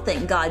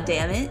something,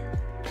 goddammit.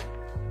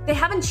 They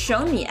haven't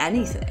shown me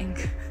anything.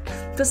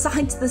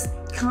 Besides this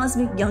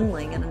cosmic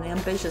youngling and an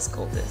ambitious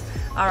cultist.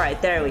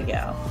 Alright, there we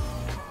go.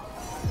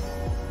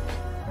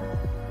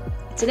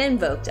 It's an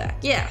invoke deck.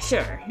 Yeah,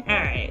 sure.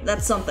 Alright,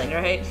 that's something,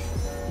 right?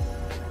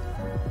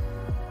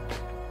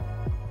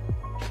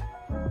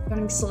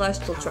 Running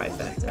Celestial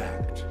Trifecta.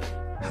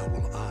 How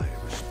will I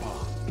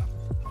respond?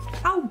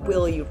 How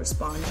will you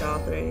respond,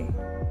 Joffrey?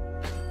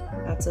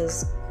 That's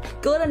as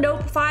good a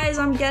notify as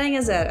I'm getting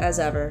as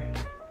ever.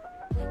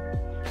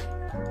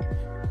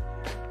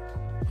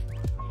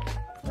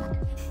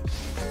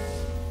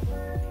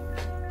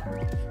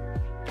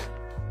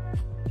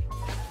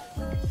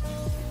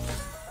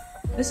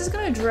 This is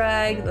gonna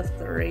drag the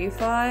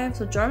 3/5,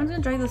 so Jarvan's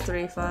gonna drag the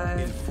 3/5.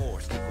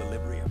 Enforced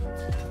equilibrium.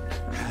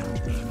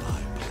 Hand me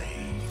my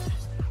blade.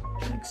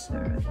 Like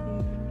Sarah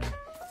here.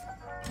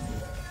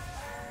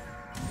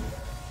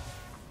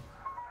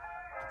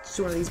 Just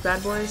one of these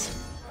bad boys.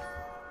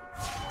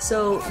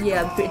 So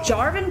yeah,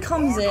 Jarvan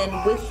comes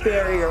in with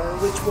barrier,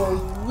 which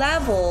will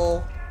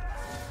level.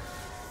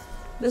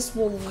 This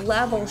will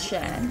level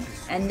Shen,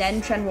 and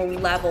then Shen will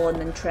level and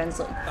then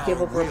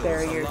give over a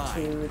barrier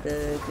to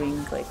the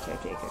Green Glade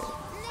caretaker.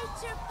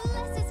 Nature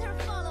blesses her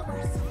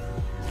followers.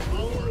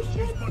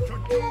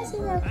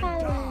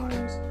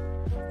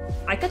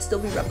 I could still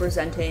be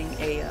representing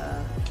a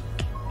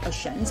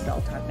Shen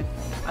spell technically.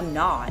 I'm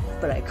not,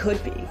 but I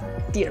could be,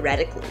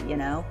 theoretically, you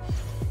know?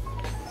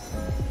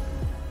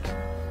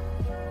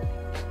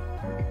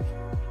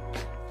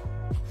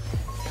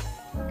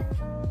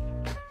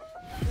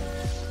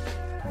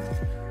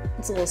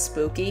 It's a little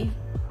spooky.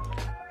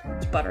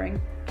 It's buttering.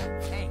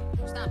 Hey,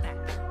 stop that.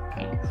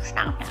 Hey,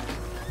 stop that.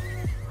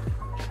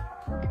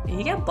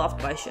 He got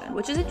buffed by Shen,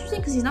 which is interesting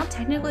because he's not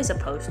technically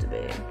supposed to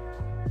be.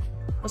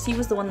 Plus, he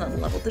was the one that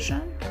leveled the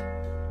Shen.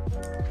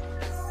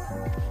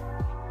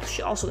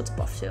 She also gets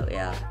buffed too,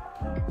 yeah.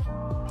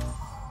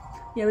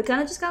 Yeah, we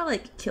kind of just gotta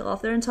like kill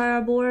off their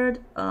entire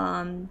board.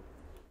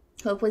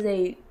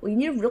 Hopefully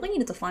we really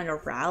needed to find a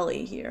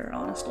rally here,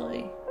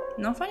 honestly.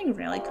 Not finding a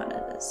rally kind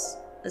of is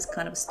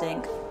kind of a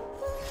stink.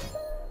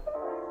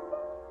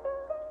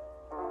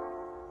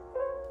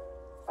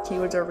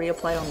 Keywords are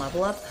reapplied on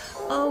level up.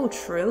 Oh,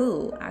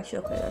 true. Actually,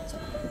 okay,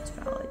 that's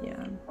valid,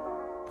 yeah.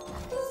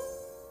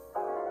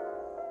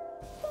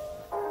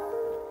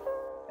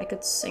 I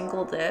could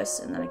single this,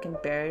 and then I can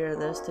barrier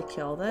this to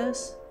kill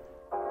this.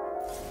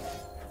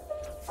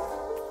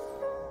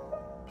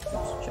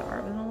 Keeps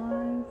Jarvan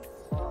alive.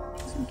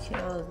 Doesn't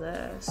kill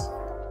this.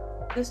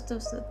 This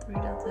does the 3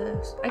 to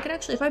this. I could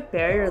actually, if I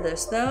barrier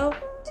this though,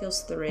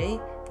 deals 3.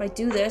 If I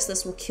do this,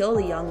 this will kill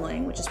the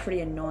youngling, which is pretty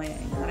annoying.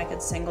 And then I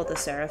could single the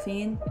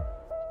Seraphine.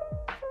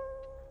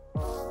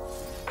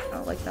 I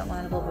like that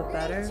line a little bit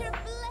better. Nature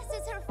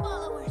blesses her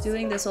followers.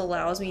 Doing this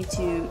allows me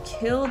to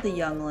kill the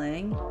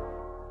youngling.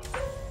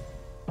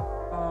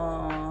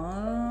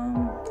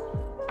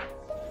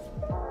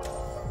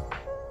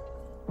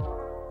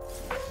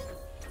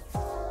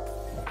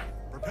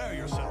 Prepare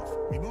yourself.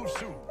 We move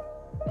soon.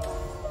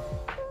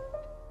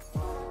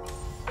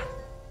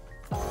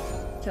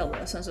 Kill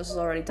this, since this is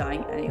already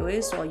dying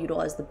anyways, so I'll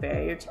utilize the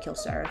barrier to kill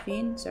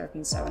Seraphine.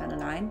 Seraphine's 7 and a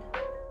 9.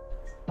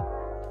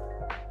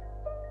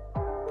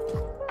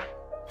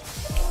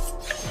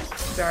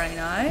 Very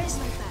nice.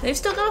 They've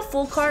still got a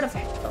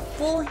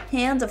full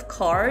hand of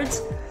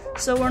cards,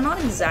 so we're not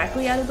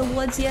exactly out of the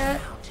woods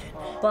yet,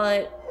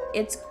 but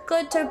it's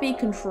good to be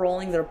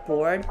controlling their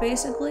board,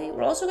 basically.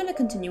 We're also going to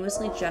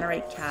continuously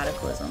generate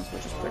cataclysms,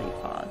 which is pretty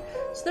pog.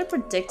 So they're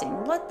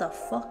predicting. What the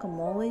fuck,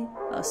 Amoli?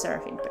 Oh,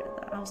 Seraphine created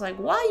that. I was like,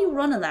 why are you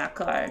running that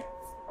card?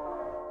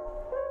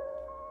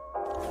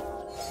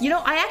 You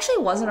know, I actually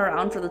wasn't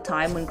around for the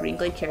time when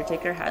Greenglade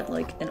Caretaker had,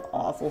 like, an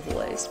awful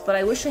voice, but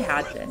I wish I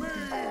had been,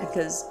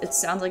 because it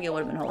sounds like it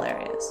would have been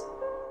hilarious.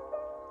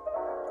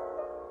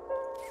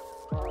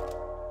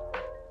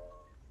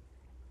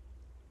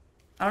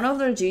 I don't know if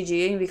they're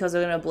GGing because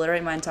they're gonna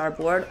obliterate my entire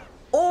board,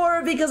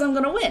 or because I'm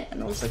gonna win,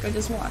 and it looks like I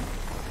just won.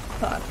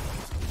 Fuck.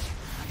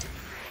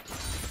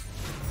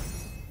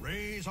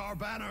 Raise our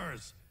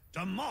banners.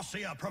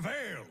 Demacia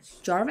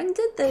prevails. Jarvan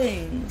did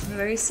things.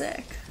 Very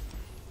sick.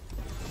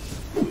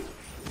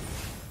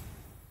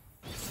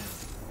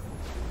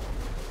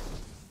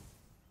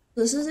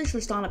 This is a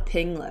Tristana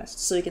ping list,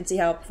 so you can see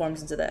how it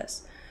performs into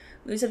this.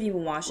 Movies have you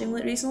been watching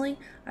recently?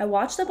 I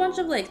watched a bunch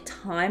of like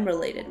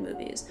time-related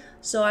movies.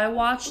 So I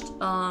watched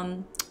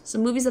some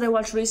movies that I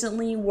watched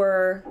recently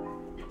were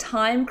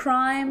Time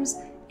Crimes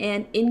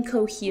and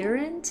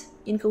Incoherence,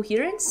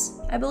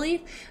 I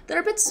believe.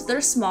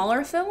 They're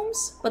smaller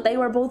films, but they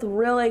were both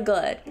really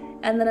good.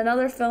 And then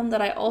another film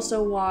that I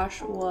also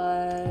watched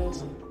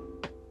was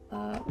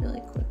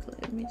really quickly.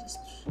 Let me just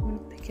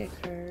pick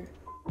her.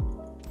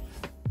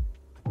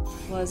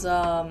 Was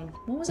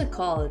what was it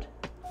called?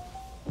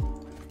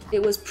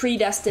 It was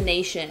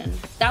Predestination.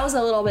 That was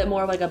a little bit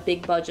more of like a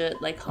big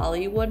budget like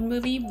Hollywood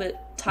movie,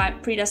 but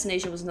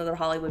Predestination was another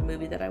Hollywood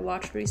movie that I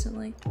watched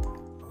recently.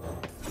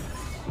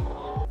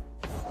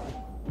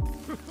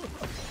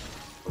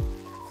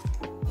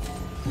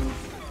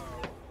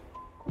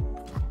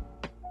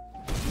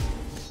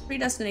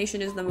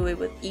 Predestination is the movie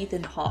with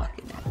Ethan Hawke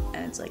in it,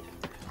 and it's like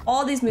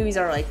all these movies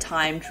are like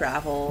time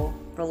travel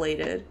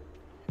related.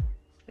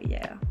 But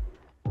yeah.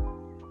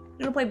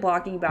 I'm gonna play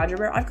Blocking Badger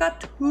Bear. I've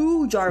got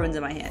 2 Jarvans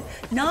in my hand.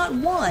 Not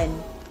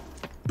 1,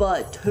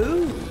 but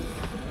 2.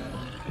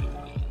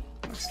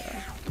 So.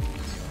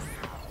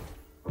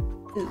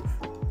 Oof.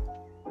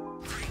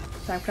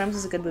 Time Crimes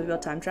is a good movie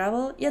about time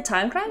travel. Yeah,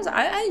 Time Crimes?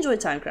 I enjoyed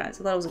Time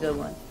Crimes. I thought it was a good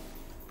one.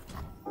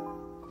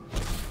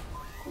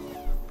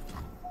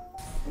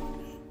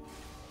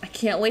 I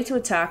can't wait to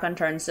attack on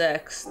turn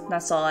 6.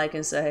 That's all I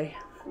can say.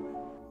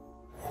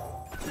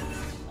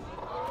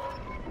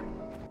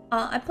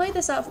 I played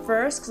this out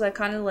first because I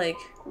kind of like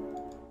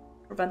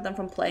prevent them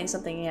from playing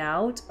something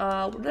out.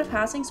 They're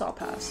passing, so I'll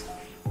pass.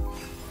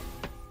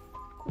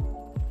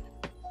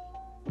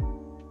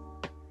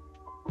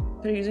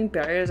 They're using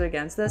barriers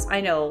against this?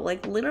 I know,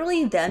 like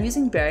literally them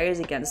using barriers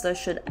against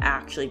us should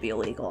actually be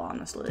illegal,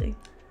 honestly.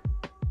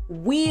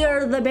 We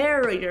are the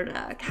barrier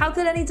deck. How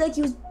could any deck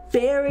use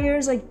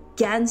barriers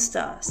against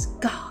us?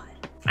 God.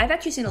 I've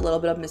actually seen a little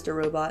bit of Mr.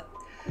 Robot.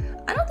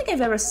 I don't think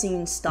I've ever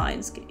seen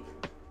Steins Gate.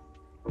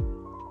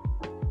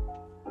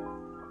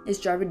 Is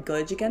Jarvan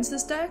good against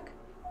this deck?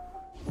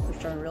 Is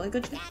Jarvan really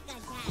good?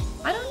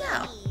 I don't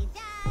know.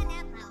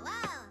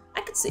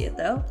 I could see it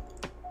though.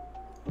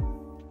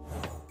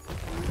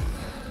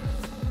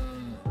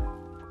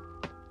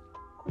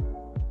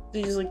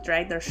 They just like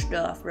drag their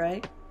stuff,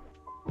 right?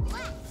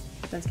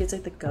 Then gets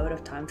like the goat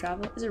of time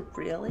travel. Is it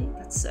really?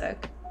 That's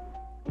sick.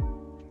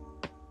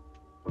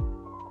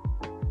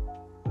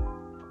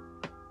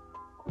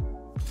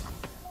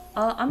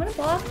 I'm gonna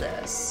block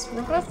this.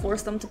 We're gonna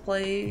force them to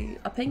play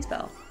a ping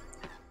spell.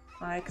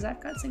 Because I've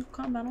got single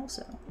combat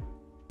also.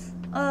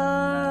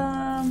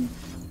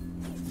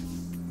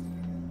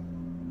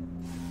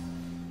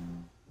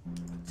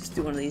 Just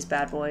do one of these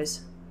bad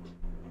boys.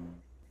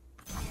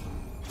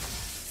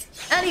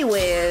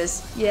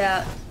 Anyways,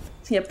 yeah,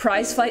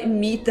 prize fight,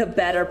 meet the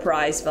better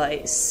prize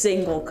fight.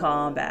 Single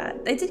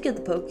combat. They did get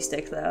the Poke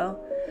Stick though.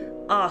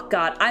 Oh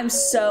god, I am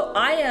so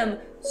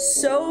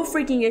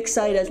freaking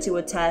excited to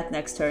attack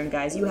next turn,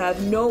 guys. You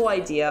have no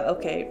idea.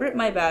 Okay, rip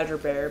my Badger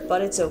Bear,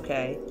 but it's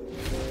okay.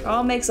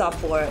 All makes up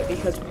for it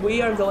because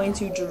we are going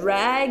to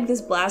drag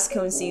this Blast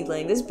Cone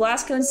Seedling. This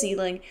Blast Cone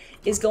Seedling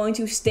is going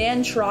to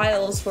stand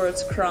trials for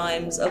its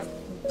crimes of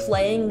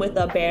playing with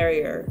a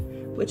barrier,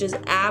 which is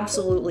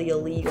absolutely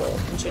illegal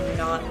and should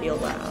not be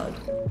allowed.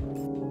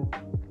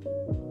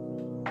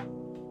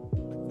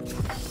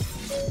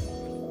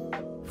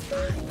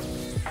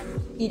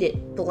 Eat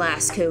it,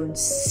 Blast Cone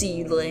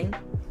Seedling.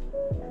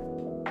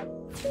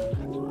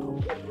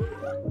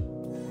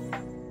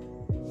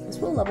 This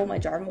will level my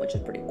Jarvan, which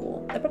is pretty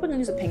cool. I'm probably gonna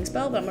use a ping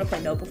spell, but I'm gonna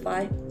play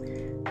Notify.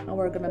 And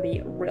we're gonna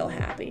be real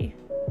happy.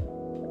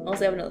 Unless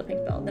they have another ping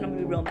spell, then I'm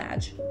gonna be real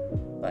mad.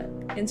 But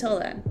until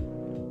then.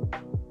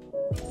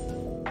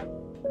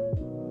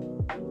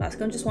 Blast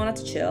Cone just wanted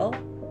to chill.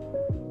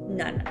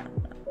 No.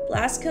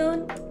 Blast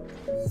Cone,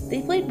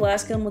 they played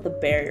Blast Cone with a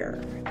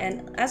barrier.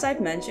 And as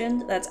I've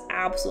mentioned, that's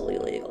absolutely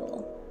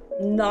illegal.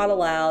 Not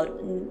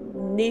allowed.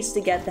 Needs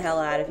to get the hell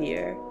out of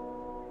here.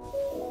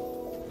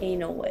 Ain't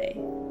no way.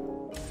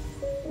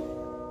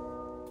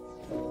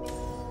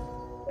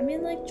 I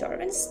mean, like,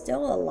 Jarvan's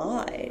still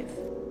alive.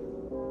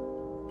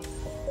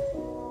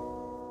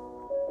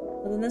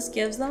 But then this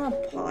gives them a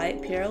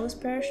peerless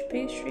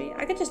pastry.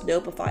 I could just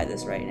notify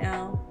this right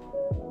now.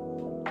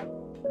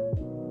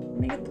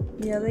 They get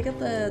they get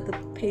the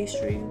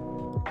pastry.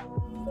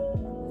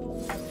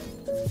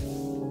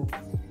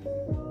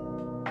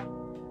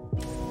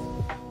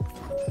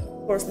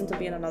 Force them to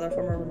be in another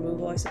form of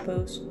removal, I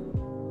suppose.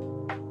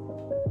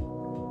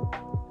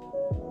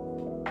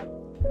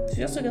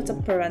 She also gets to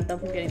prevent them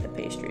from getting the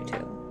pastry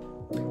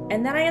too.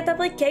 And then I get to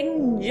play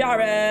King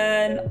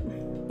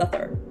Jarvan the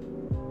third.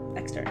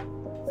 Next turn.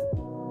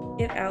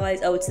 If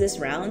allies, oh, it's this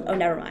round? Oh,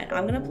 never mind.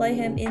 I'm gonna play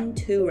him in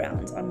 2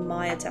 rounds on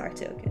my attack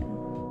token.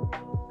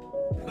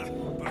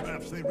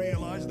 Perhaps they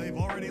realize they've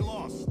already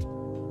lost.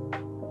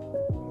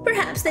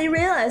 Perhaps they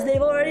realize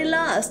they've already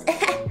lost.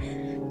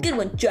 Good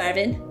one,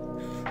 Jarvan.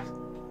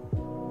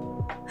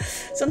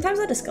 Sometimes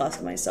I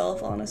disgust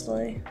myself,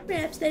 honestly.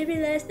 Perhaps they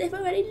realize they've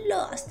already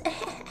lost.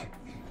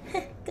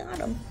 Got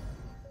him.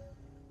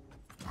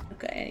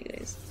 Okay,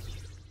 anyways.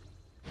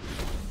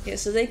 Yeah,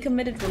 so they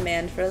committed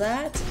remand for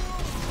that.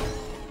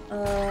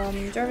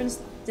 Jarvan's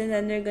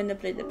then they're gonna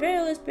play the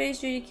perilous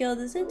pastry to kill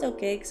this. It's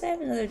okay, because I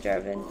have another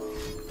Jarvan.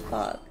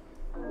 Fuck.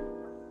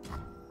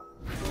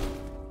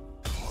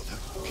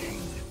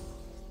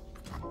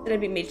 Did I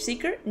beat Mage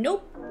Seeker?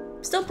 Nope.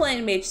 Still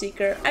playing Mage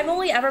Seeker. I've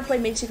only ever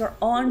played Mage Seeker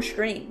on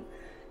stream.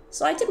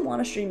 So I did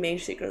want to stream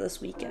Mage Seeker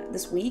this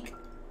week.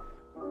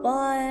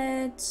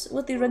 But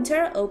with the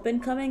Runeterra Open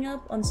coming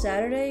up on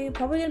Saturday,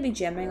 probably gonna be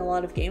jamming a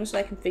lot of games so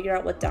I can figure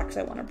out what decks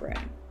I want to bring.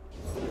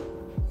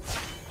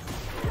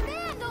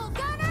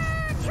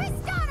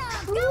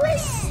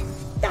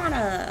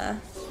 Tristana!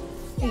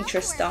 Hey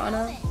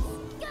Tristana.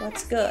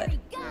 That's good.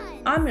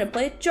 I'm gonna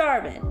play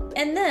Jarvan.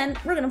 And then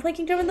we're gonna play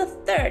King Jarvan the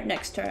third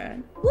next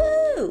turn.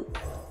 Woo!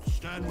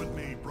 Stand with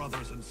me,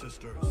 brothers and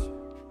sisters.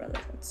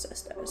 Brothers and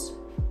sisters.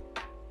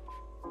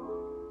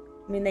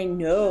 I mean, they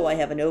know I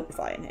have an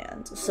Opify in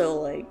hand, so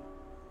like...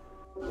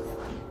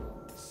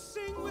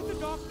 Sing with the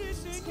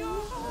darkness in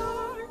your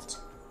heart.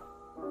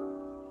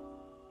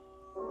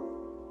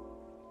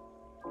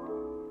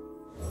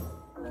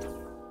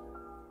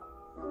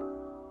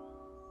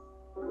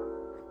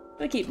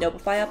 I'm gonna keep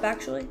Notify up,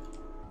 actually.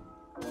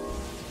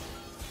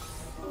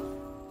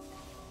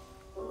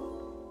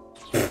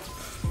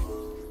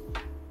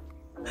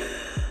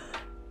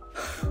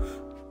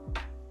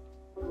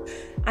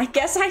 I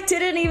guess I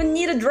didn't even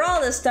need a draw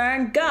this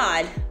turn.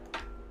 God.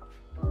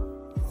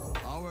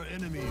 Our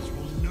enemies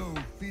will know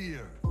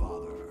fear,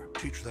 Father.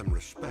 Teach them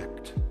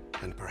respect,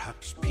 and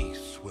perhaps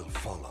peace will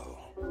follow.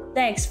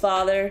 Thanks,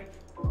 Father.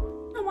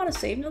 I want to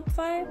save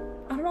Notify. I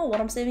don't know what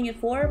I'm saving it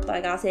for, but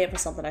I gotta save it for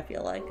something I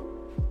feel like.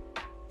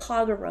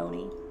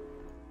 Poggeroni.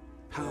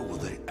 How will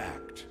they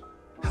act?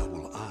 How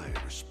will I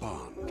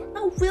respond?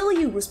 How will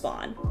you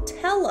respond?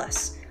 Tell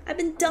us. I've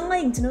been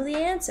dying to know the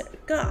answer.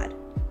 God.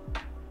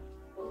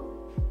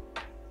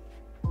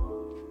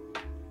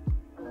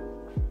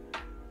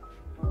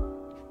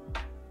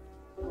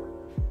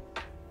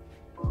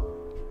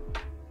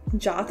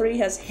 Jothri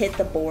has hit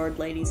the board,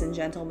 ladies and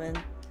gentlemen.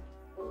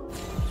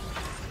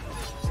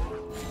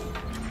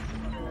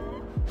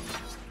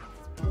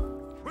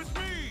 With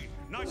me,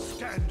 not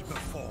stand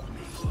before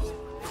me.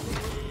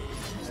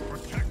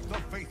 Protect the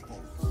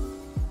faithful.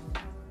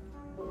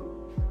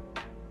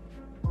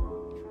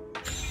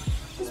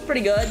 It's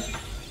pretty good.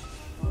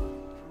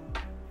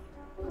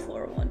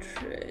 4-1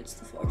 trades,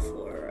 the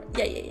 4-4.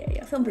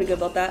 Yeah. Feeling pretty good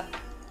about that.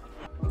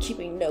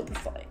 Keeping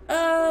Notify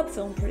up,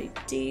 feeling pretty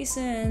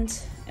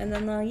decent. And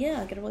then,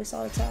 yeah, get a really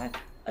solid attack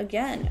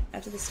again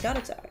after the scout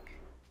attack.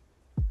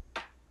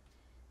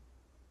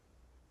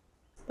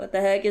 What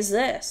the heck is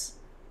this?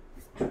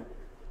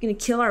 Gonna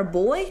kill our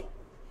boy?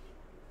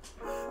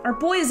 Our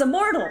boy is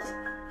immortal!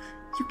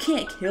 You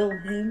can't kill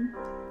him.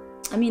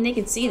 I mean, they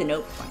can see the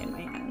Notify in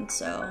my hand,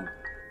 so...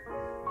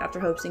 After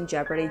hosting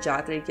Jeopardy,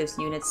 Jothri gives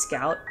units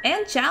Scout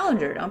and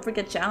Challenger. Don't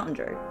forget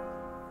Challenger.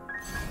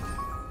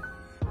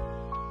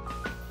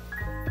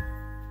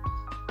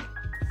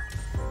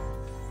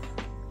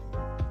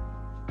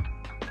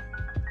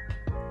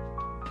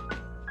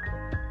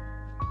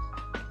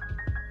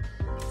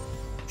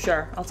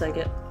 Sure, I'll take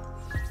it.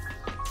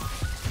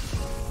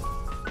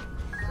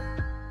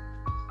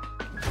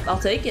 I'll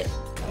take it.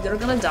 They're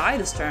gonna die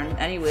this turn,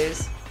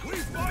 anyways. We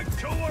fight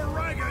till we're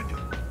ragged.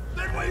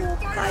 Then we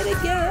Fight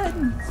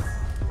again!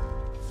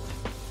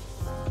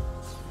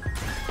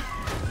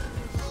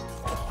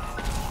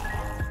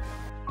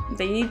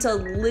 They need to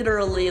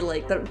literally,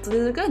 like,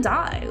 they're gonna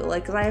die.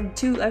 Like, 'cause I have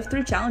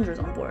 3 challengers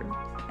on board.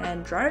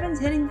 And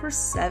Jarvan's hitting for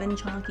 7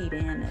 chunky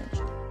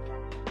damage.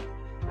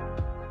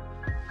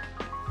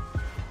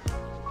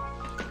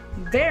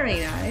 Very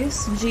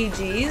nice.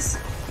 GG's.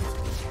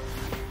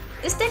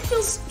 This deck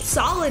feels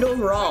solid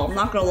overall, I'm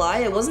not gonna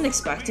lie. I wasn't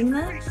expecting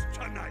that.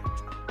 tonight.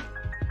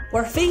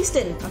 We're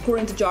feasting,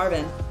 according to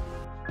Jarvan.